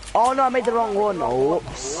 Oh no, I made the wrong one.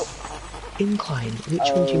 Oops. Incline. Which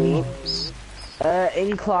one do you mean?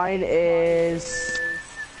 Incline is.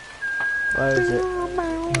 Where is it?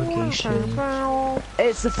 Irrigation.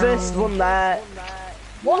 It's the first one there.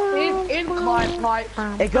 What is incline pipe?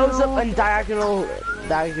 It goes up and diagonal.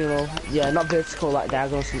 Yeah, not vertical, like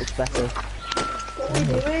diagonal, so much better.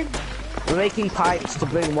 We're making pipes to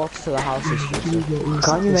bring water to the houses.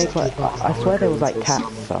 Can't you make like? I swear there was like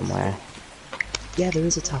taps somewhere. Yeah, there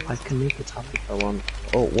is a tap. I can make a tap if I want.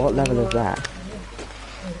 Oh, what level is that?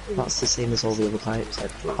 That's the same as all the other pipes.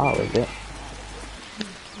 Oh, is it?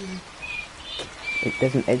 It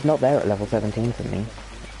doesn't. It's not there at level 17 for me.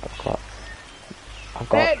 I've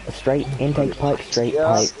got a straight intake pipe, straight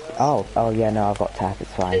pipe. Oh yeah, no, I've got tap.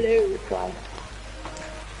 It's fine.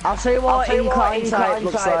 I'll show you what incline type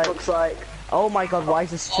looks like. Oh my god, why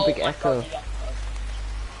is this such a big echo?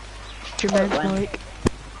 Like.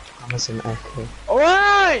 Amazon Echo.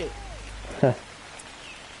 Alright!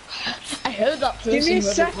 I heard that person. Give me a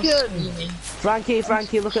second! Frankie,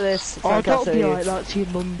 look at this. Oh, Frankie, I'll don't show be you. like that to your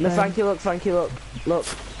mum. No, Frankie, look. Look.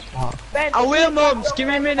 I will, mums. Give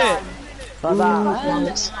me a minute. Like that.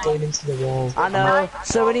 It's going into the wall. I know.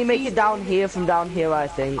 So when you make it down here, from down here, I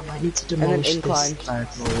think. I need to And then demolish incline. this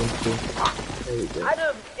diagonal one here. There we go.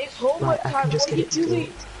 Adam, it's homework Right, I time. can just What get are it you to go.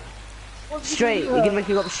 doing? Straight. You can make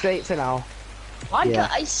it up straight for now. Why Yeah.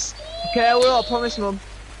 guys? Okay, I will. I promise, mum.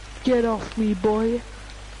 Get off me, boy.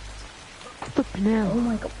 Flipping Oh out.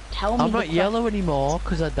 my god, tell me. I'm not yellow anymore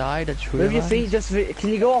because I died. I just Move your realised. feet. Can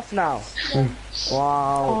you go off now?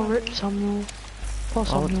 Wow. Oh, Rip Samuel. Poor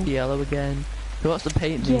I want to Samuel. be yellow again. Who wants to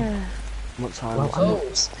paint me? Yeah. What time? Well, I'm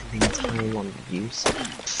not spending time on use. Oh.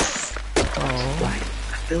 Right, I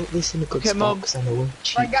built this in a good Okay, spot Mum. because I know a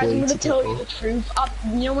cheap Right guys, I'm way gonna to tell get you the up. truth.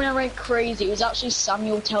 You know when I went crazy, it was actually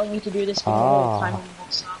Samuel telling me to do this for Ah. all the time on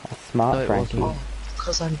WhatsApp. That's smart, No, it Frankie. wasn't.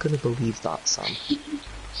 Because I'm gonna believe that, Sam.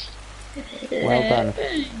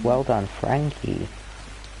 Well done, Frankie.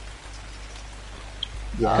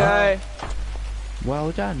 Yeah. Okay.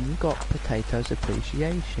 Well done. You got potatoes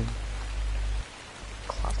appreciation.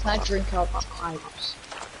 Can I drink out the pipes?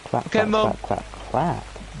 Clap, Okay, clap, Mum. clap, clap, clap.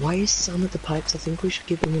 Why is Sam at the pipes? I think we should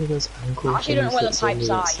give him one of those angle I actually don't know where the things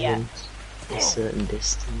that's pipes are only yet. a certain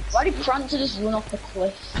distance. Why did Prancer just run off the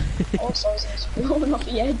cliff? Oh, sorry, he's rolling off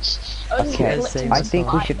the edge. I was Okay, collecting I some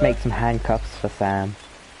think we pipe, should but- make some handcuffs for Sam.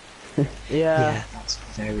 Yeah, that's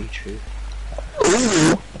very true.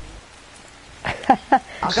 I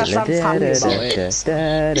got Sam's happy about it.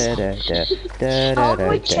 How do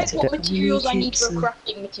I check what materials I need for a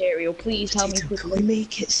crafting material? Please tell me Can we quickly.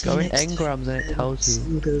 make it so Go in next time engrams and it tells you.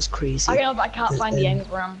 some of those crazy? I know, but I can't find the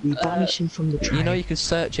engram. We banish him from the tribe. You know you can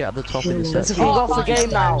search it at the top of the Let's search. kick off the game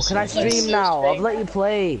now. Can I stream now? I've let you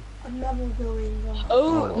play. I'm never going there.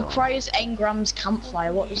 Oh, it requires engrams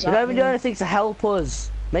campfire. What does You that don't even do mean? anything to help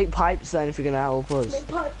us. Make pipes then if you're gonna help us. Make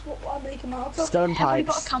pipes, what I make them out of. Stone Have we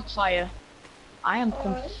got a pipes. campfire? I am I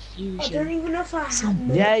don't confusion. even know if I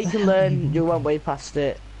have. Yeah, you can learn. You went way past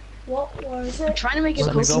it. What was I'm it? trying to make a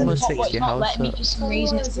Well, we've cooking almost pot, but fixed it's your not house letting me up. for some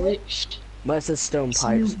reason. It's glitched. Where it says stone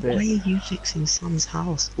Sam, pipes why are bit. you fixing Sam's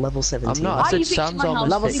house? Level 17. I'm not. Why I are you said fixing Sam's my house?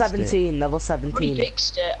 almost Level fixed it. 17. Level Already 17.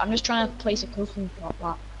 fixed it. I'm just trying to place a cooking pot.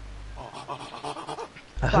 That.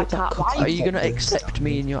 I hope that Why Are you gonna cooking pot accept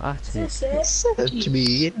me in your attic? This it? Accept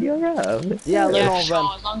me in your house. Yeah, learn Yeah, all sure. them.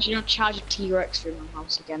 As long as you don't charge a T-Rex through my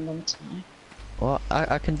house again, then it's fine. Well,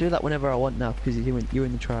 I can do that whenever I want now because you're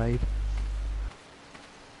in the tribe.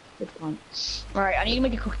 Good point. Right, I need to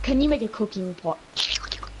make a cook. Can you make a cooking pot?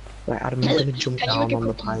 Right, Adam, I'm gonna jump Can you down make a on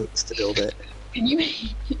the cooking- pipes to build it. Can you?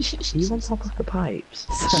 Are you on top of the pipes?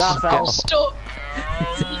 Nah, I'm fell. stuck.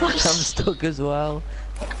 I'm stuck as well.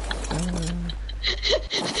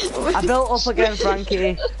 I built up again,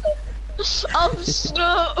 Frankie. I'm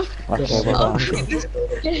stuck. Okay, we're Oh, done. it's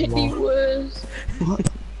getting worse. Oh,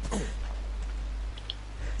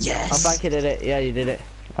 Yes! Frankie did it. Yeah, you did it.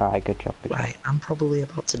 Alright, good job. Good job. Right, I'm probably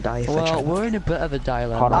about to die if I try. Well, we're in a bit of a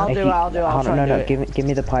dilemma. Hold on, I'll if do you- it, I'll do it, I'll hold try on, and no, do no, it. give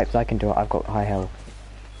me the pipes, I can do it, I've got high health.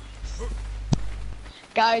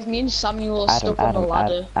 Guys, me and Samuel are Adam, stuck on the Adam,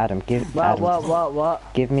 ladder. Adam, What?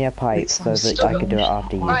 give me a pipe so that I can do it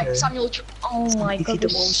after you. Right, Samuel. Oh my If you god,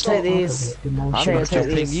 don't I'm want to stuck. Take these. I'm Take not these.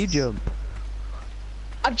 jumping, you jump.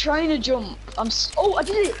 I'm trying to jump. Oh, I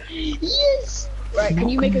did it. Yes. Right, can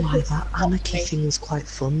you make a quick? That anarchy thing was quite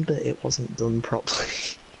fun, but it wasn't done properly.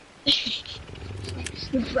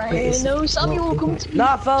 Right, no, Samuel, come to me. No,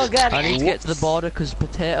 I fell again. I need to get to the border because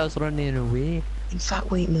potatoes running away. In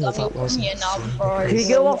fact, wait, no, Samuel, that come wasn't here now fun. before I Can you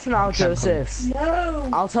go off now, Joseph? No.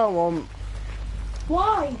 I'll tell Mum.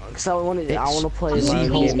 Why? Because I want to play It's my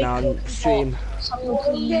easy. game now and stream. Samuel,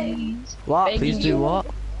 please. What? Please do what?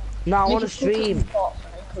 No, I Make want a to stream. cooking pot,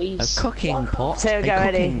 A please. cooking pot. Potato, A get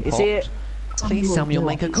ready. cooking You pot. see it? Please, Samuel,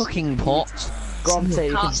 make a cooking pot. Go on, Potato,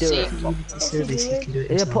 you can Can't do see it. it. Community service, you can do it You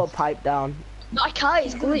put a yourself. pipe down. No, I can't.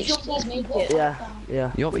 It's glitched. Please make it.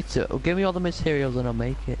 Yeah. You want me to? Give me all the materials and I'll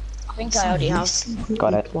make it. I think I already have.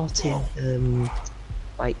 Got it. Plotting,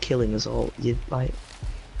 like killing us all. You like,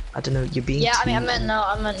 I don't know. You're being. Yeah, I too... meant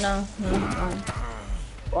no.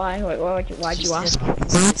 Why? Why'd you ask?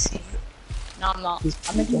 No, I'm not.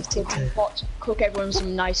 I'm making a cooking pot to cook everyone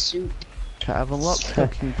some nice soup. I have unlocked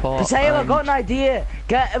cooking pot. Potato, I and- got an idea.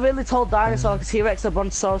 Get a really tall dinosaur, T-Rex, a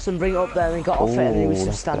brontosaurus, and bring it up there and he got off it and he was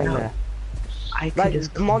just standing there. I could Like,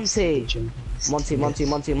 just Monty. constantly jump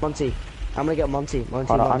on this. Monty. I'm gonna get Monty. Hold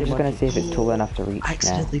on, I'm just gonna see if it's tall enough to reach I now.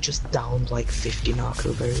 accidentally just downed like 50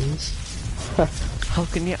 narco berries. How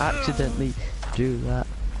can you accidentally do that?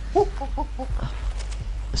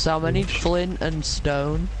 Sam, I need flint and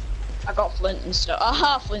stone. I got flint and stone.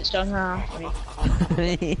 Aha, flintstone. Why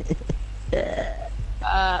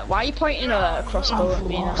are you pointing a crossbow at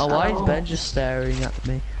me? Oh, why is Ben just staring at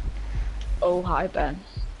me? Oh, hi Ben.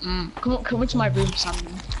 Come into my room,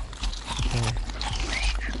 Samuel.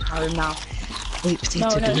 My room now. Wait,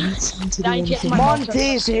 Potato, No, do you need someone to do Now you get anything? my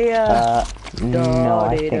Monty's here! No,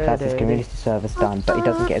 I think that's his community service done, but he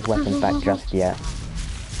doesn't get his weapons back just yet.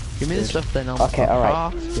 Give me the stuff then. I'll Okay,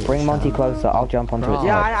 alright. craft it. Bring Monty closer, I'll jump onto his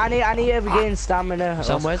Yeah, head. I need to regain stamina.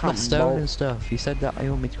 Sam, else where's I my can't stone bolt. and stuff? You said that you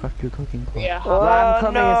want me to craft you a cooking pot. Yeah. Right, I'm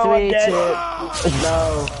coming in 3, 2.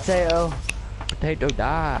 No, Potato. Potato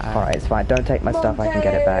die. Alright, it's fine, don't take my stuff, I can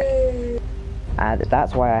get it back. And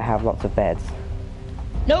that's why I have lots of beds.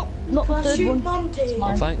 Nope, not the third Shoot one. Monty.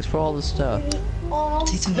 Mine. Thanks for all the stuff. Potato, how Don't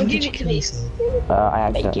did give you it to kill me. yourself?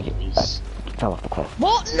 I Hey, give accidentally it, please. fell off the cliff.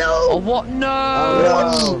 What? No! Oh, what? No!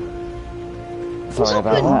 Oh, Sorry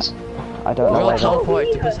about that. I don't know We're why all there,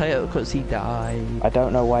 teleported to Potato because he died. I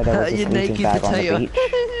don't know why there was a You sleeping naked bag on potato. the beach.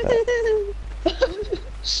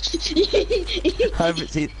 I haven't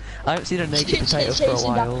seen a naked potato for a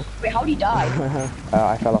while. Wait, how'd he die?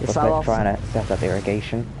 I fell off You the fell cliff off. trying to set up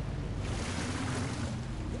irrigation.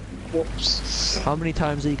 Whoops. How many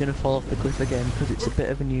times are you going to fall off the cliff again? Because it's a bit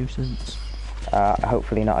of a nuisance.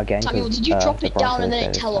 Hopefully not again. Samuel, 'cause, did you drop the it down and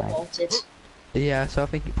then it Broncos said teleported? Yeah, so I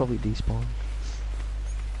think it probably despawned.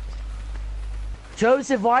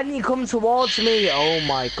 Joseph, why didn't you come towards me? Oh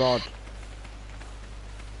my god.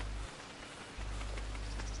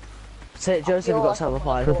 Potato, Joseph, you got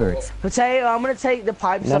teleported. Perverts. Potato, I'm gonna take the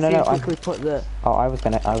pipes No, off no, you no, and quickly put the... Oh, I was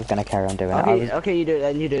gonna carry on doing it. I Okay, was, okay, you do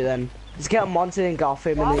it then, Just get on Monty and get off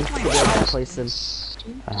him and then you should be able to place him.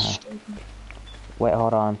 wait,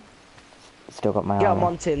 hold on. Still got my Get on armor.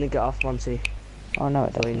 Monty and then get off Monty. Oh no,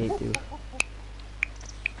 it That's all you doesn't. need to do.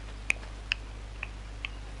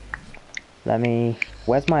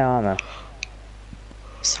 Where's my armor?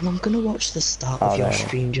 So I'm gonna watch the start Oh, of your there.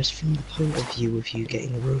 stream just from the point of view of you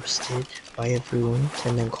getting roasted by everyone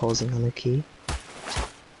and then causing anarchy.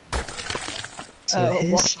 So What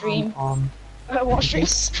here's stream? Sam on What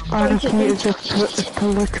streets? Anarchy is a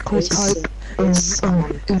political type.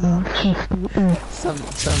 Sam, did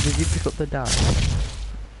you pick up the die?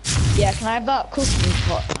 Yeah, can I have that cooking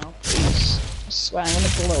pot now, please? I swear I'm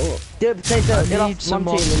gonna blow up. Do it, Potato, I get need off some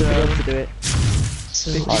Monty and then you'll be able to do it.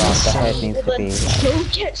 so Hold on, the head needs to Well, be. then, go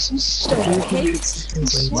get some stone, okay? I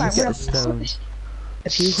seconds swear I'm later, gonna Get a stone. a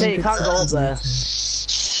few So you hundred can't go up seconds there. later,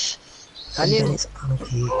 Can and then you? it's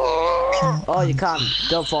anarchy. Oh, you can.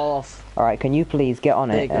 Don't fall off. Alright, can you please get on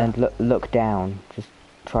There you it go. and look down? Just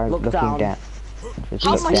try Look looking down. down. Just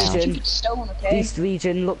How look much down. stupid stone, okay? East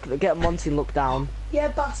region, look, get Monty and look down. Yeah,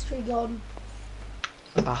 Bastard gone.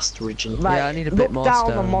 Fast region. Right, Yeah, I need a look bit more down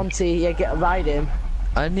stone. on Monty, yeah, get right in.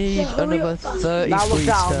 I need Yeah, hurry another up, fast. 33 Now look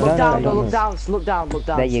down, stone. look No, down, don't look move. down, look down, look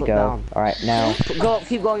down. There you look go. Down. Alright, now Go up,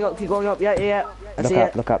 keep going up, yeah, yeah. I see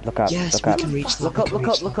it. look up, Yes, look we up. can reach that. Look up, look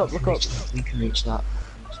up, look up, look up. We can reach that.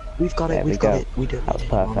 We've got There it, we we've got go. it. We don't That was need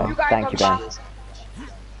it. perfect. guys Thank are you,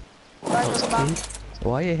 Ben. Guys, I'm back.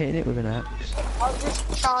 Why are you hitting it with an axe? I'm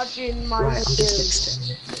just charging my Right, I'm just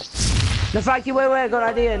skills. extending it. No, Frankie, wait, I got an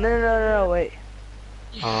idea. No, wait.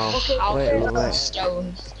 Oh, Okay, How Wait, much wait.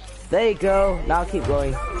 stone? There you go. Now keep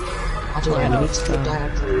going. I don't know, we need to go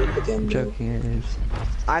diagonally up again. I'm joking, it is.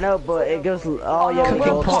 I know, but it goes. Oh yeah, we Cooking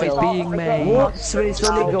go pot up is still. being made. Whoops, we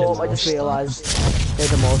still need to go up. I just realised.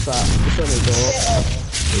 There's the most that. We still need to go up.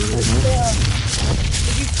 If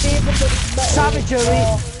you save a bit of metal, Savagery.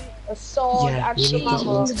 a sword, Yeah, and we some need that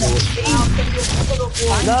ammo, one to go up.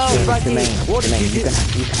 No, Frankie. Jermaine, What did Jermaine, you you do?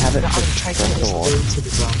 can have it I'm for trying a to get as low sword. to the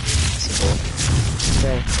ground as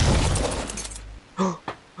Okay. possible.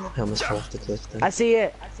 I almost fell off the cliff then. I see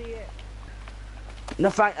it. No,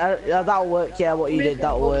 Frank. That'll work. Yeah, what you did,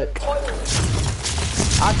 that'll work.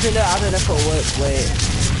 Actually, no, I don't know if it'll work. Wait.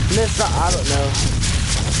 Miss that. I don't know.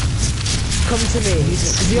 Come to me,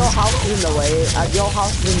 because your house is in the way. Your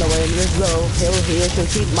house is in the way, and there's a little hill here. So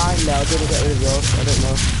keep mine there. I'm gonna get rid of yours. I don't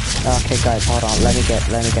know. Okay, guys, hold on. Let me get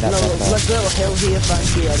up No, there there's first. a little hill here,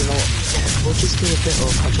 Frankie. I don't know. We'll just do a bit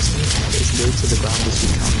up. I just need to get as low to the ground as we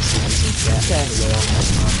can so we can get Okay. the way on that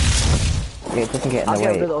part. It doesn't get in I'll the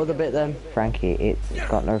get rid of way, the other bit then. Frankie. It's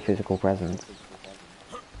got no physical presence.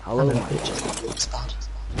 I know, it just looks bad.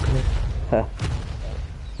 Huh.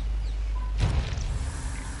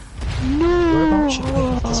 Whereabouts should we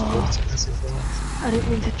have this water reservoir? I didn't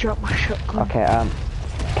mean to drop my shotgun. Okay,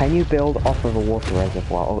 can you build off of a water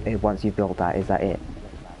reservoir? Or once you build that, is that it?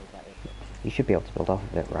 You should be able to build off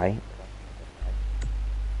of it, right?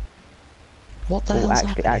 What the Oh, hell's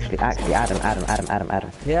actually,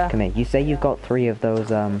 Adam. Yeah. Come here. You say you've got 3 of those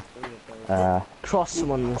Cross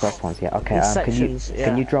ones. cross ones, yeah. Okay, In can sections, you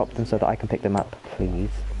yeah. drop them so that I can pick them up, please?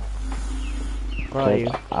 Where are you?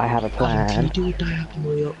 'Cause I have a Can plan. you do a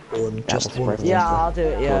diagonally up one? Just was one? spread. Yeah, I'll do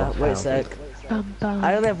it. Yeah. Wait a Wow. sec.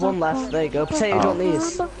 I only have one left. There you go. Potato, Oh. drop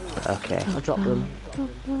these. Okay. I'll drop them.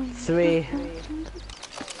 3.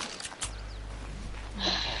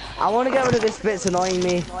 I want to get rid of this bit. It's annoying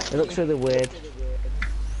me. It looks really weird.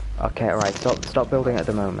 Okay, alright. Stop building at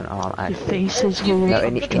the moment. Oh, Your actually. face is No, moving.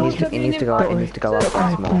 it needs to go. It needs to go up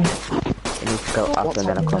once more. It needs to go up and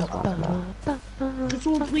then across once more. Could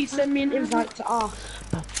someone please send me an invite to R?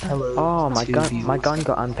 Hello. Oh, my to gun! viewers. My gun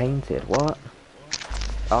got unpainted. What?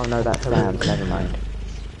 Oh no, that's Sam's. Never mind.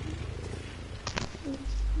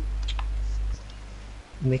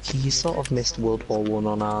 Mickey, you sort of missed World War I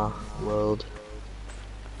on our world.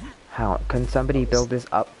 How can somebody build this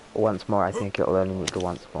up once more? I think it'll only move to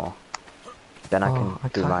once more. Then I can I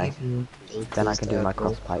do can't my. even build Then I these can do my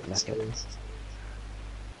diagonal cross pipe method. skills.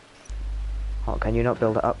 Oh, can you not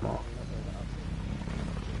build it up more?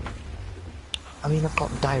 I mean, I've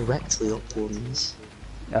got directly up ones.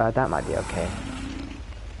 That might be okay.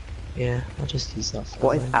 Yeah, I'll just use that for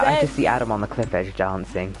What is? now. I just see Adam on the cliff edge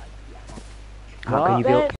dancing. How can What? you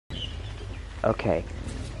build? Okay.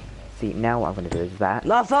 See, now what I'm gonna do is that.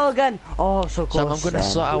 No, I fell again. Oh, so So close. I'm gonna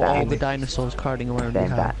Then sort out all that- the dinosaurs crowding around Then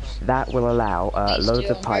the that house. that will allow Please loads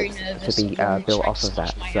do, of I'm very pipes nervous. to be I'm built trying off to of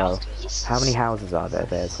that. smash my So, house to pieces. how many houses are there?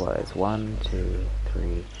 There's what? It's 1, 2,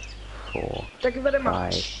 3, 4, Thank you very 5,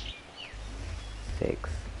 much. 6,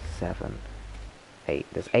 7, 8.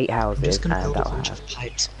 There's 8 I'm houses, just and gonna build a that'll bunch have. of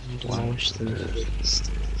pipes and demolish them first.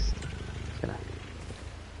 Gonna,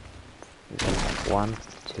 1,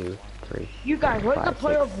 2, 3. You guys, what's the 5,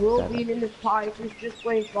 point 6, of Will 7. being in this pipe? Who's just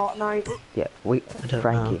playing Fortnite? Yeah, don't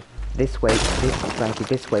Frankie. know. This way,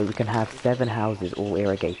 this way we can have 7 houses all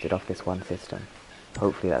irrigated off this one system.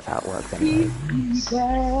 Hopefully that's how it works anyway.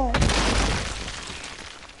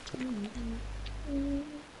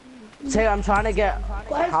 Say, I'm trying to get.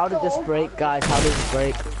 Where's How did this Dom? break, guys? How did this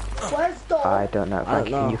break? Where's Dom? I don't know,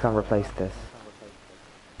 Frankie, know. you can replace this.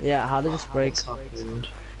 Yeah, how did this break? What's happened?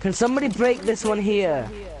 Can somebody break this one here?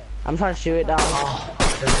 I'm trying to shoot it down.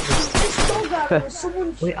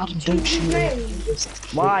 Someone Wait, Adam, don't shoot it.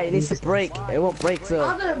 Just Why? It needs to break. It won't break though.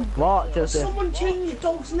 Adam, What, Joseph? someone changed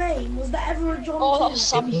Dog's name. Was there ever a John Oh, too? that was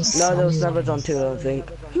Sammy. No, there was never John 2, I don't think.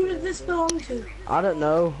 Who did this belong to? I don't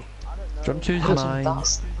know. John 2's Adam, mine.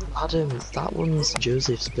 Adam, that one's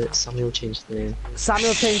Joseph's, but Samuel changed the name.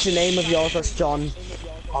 Samuel changed the name of yours, that's John.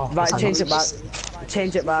 Oh, Right, Samuel change it back. just-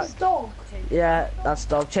 change it back. This is dog. Yeah, that's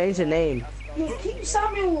dog. Change the name. Yeah, keep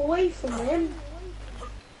Samuel away from him.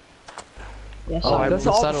 Yes, Oh, I go the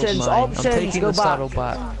to saddle's options. mine. I'm Options. taking Go the back. saddle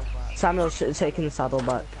back. Samuel should have taken the saddle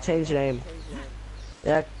back. Change the name.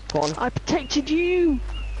 Yeah, go on. I protected you.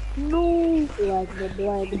 No.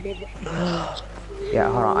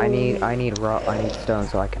 Yeah, hold on. I need stone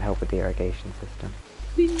so I can help with the irrigation system.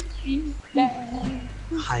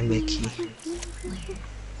 Hi, Mickey.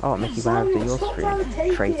 Oh, Mickey went over to your Stop trying to stream.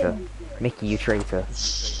 take Traitor. him. Mickey, you traitor.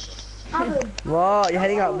 Adam, What? You're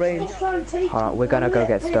heading out range. stop trying to take Hold on, him. we're gonna go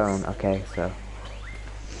get This. stone. Okay, so.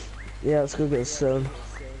 Yeah, let's go get the stone.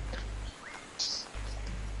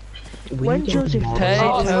 When Joseph Hey,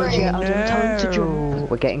 Adam, Tony, tell him to jump.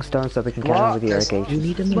 We're getting stone so we can carry on with the We irrigation.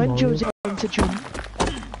 need a When memorial. Joseph told him to jump.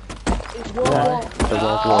 Yeah, the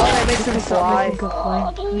World Oh, War. it makes him fly.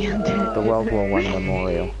 The World War I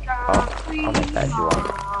memorial. Oh, I'll make that if you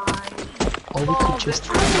want. Or we could just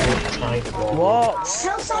try What?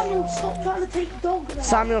 Tell Samuel stop trying to take dog now.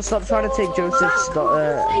 Samuel, stop trying to take Joseph's.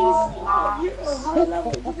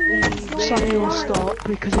 Samuel, stop,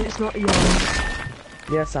 because it's not yours.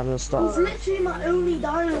 Yeah, Samuel, He's stop. literally my only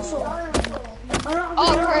dinosaur.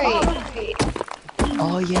 Oh, great.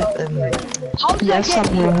 Oh yeah, How did Yes, I get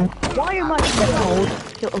Samuel. here? Why am I so cold?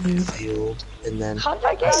 It'll move. failed, and then How did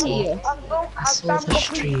I get here? I saw the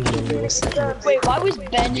stream when they were setting up. Wait, why was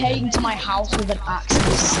Ben heading to my house with an axe?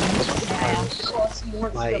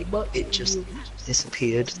 Like, it just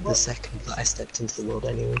disappeared the second that I stepped into the world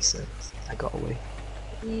anyway, so I got away.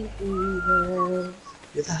 Who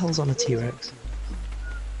the hell's on a T-Rex?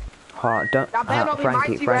 Don't,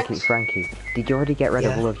 Frankie, did you already get rid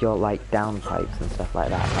of all of your, like, down pipes and stuff like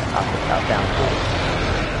that? Like, down pipes?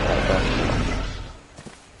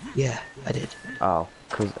 Yeah, I did. Oh,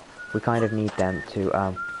 because we kind of need them to,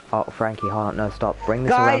 oh, Frankie, hold on, no, stop. Bring this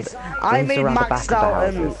Guys, around, I bring this made around the back maxed of the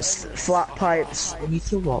out houses. flat pipes. I need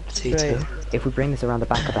the what, potato? Great. If we bring this around the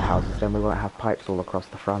back of the houses, then we won't have pipes all across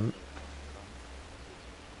the front.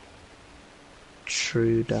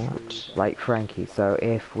 True that. Like Frankie, so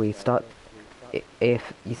if we start...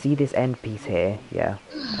 If you see this end piece here, yeah?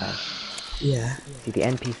 Yeah. See the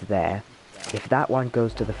end piece there? If that one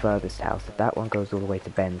goes to the furthest house, if that one goes all the way to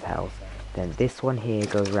Ben's house, then this one here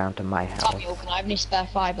goes around to my house. Samuel, can I have any spare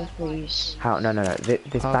fiber, please? How? No.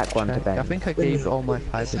 This I'll back one to check. Ben. I think I gave all my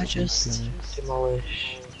fibers. If I just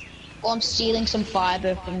demolish... Well, I'm stealing some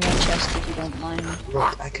fiber from your chest if you don't mind.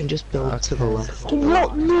 Look, I can just build to the left.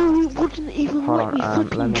 What? No, it wouldn't even Hold let on, me let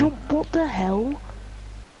flipping me- jump. What the hell?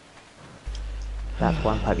 That's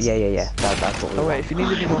one pipe. Yeah. That's what we Oh want. wait, if you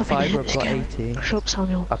need any more fiber, I've got 18. Shut up,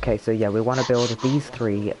 Samuel. Okay, so yeah, we want to build these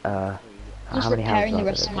three, I was how many repairing houses the are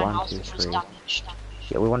rest there? of my house, 1, 2, which was 3. damaged.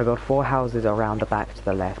 Yeah, we want to build 4 houses around the back to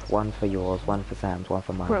the left. One for yours, one for Sam's, one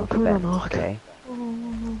for mine, Right, one for come on, Ben's. Mark. Okay.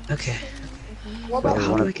 Okay. What Wait, about we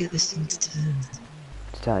How wanna- do I get this thing to turn?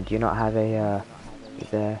 So, do you not have a, is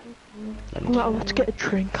there... Let I'm me not allowed to get a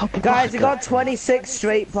drink. I'll be Guys, back. we got 26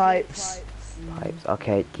 straight pipes. pipes.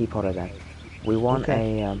 Okay, keep hold of them. We want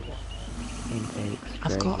Okay. a, intake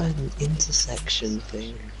I've straight. got an intersection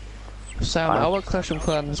thing. Sam, our Clash of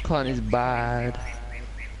Clans clan is bad.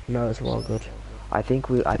 No, it's well good. I think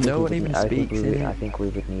we would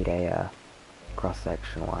need a,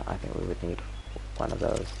 cross-section one. I think we would need one of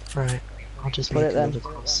those. Right. I'll just Put make it then. another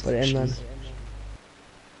cross Put it in then. section.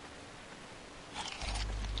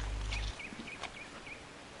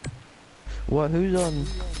 What? Who's on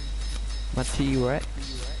my T-Rex?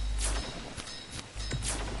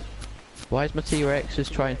 Why is my T-Rex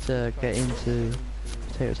just trying to get into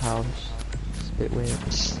Potato's house? It's a bit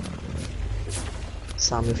weird.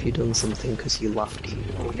 Sam, have you done something because you laughed?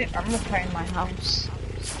 I'm repairing my house.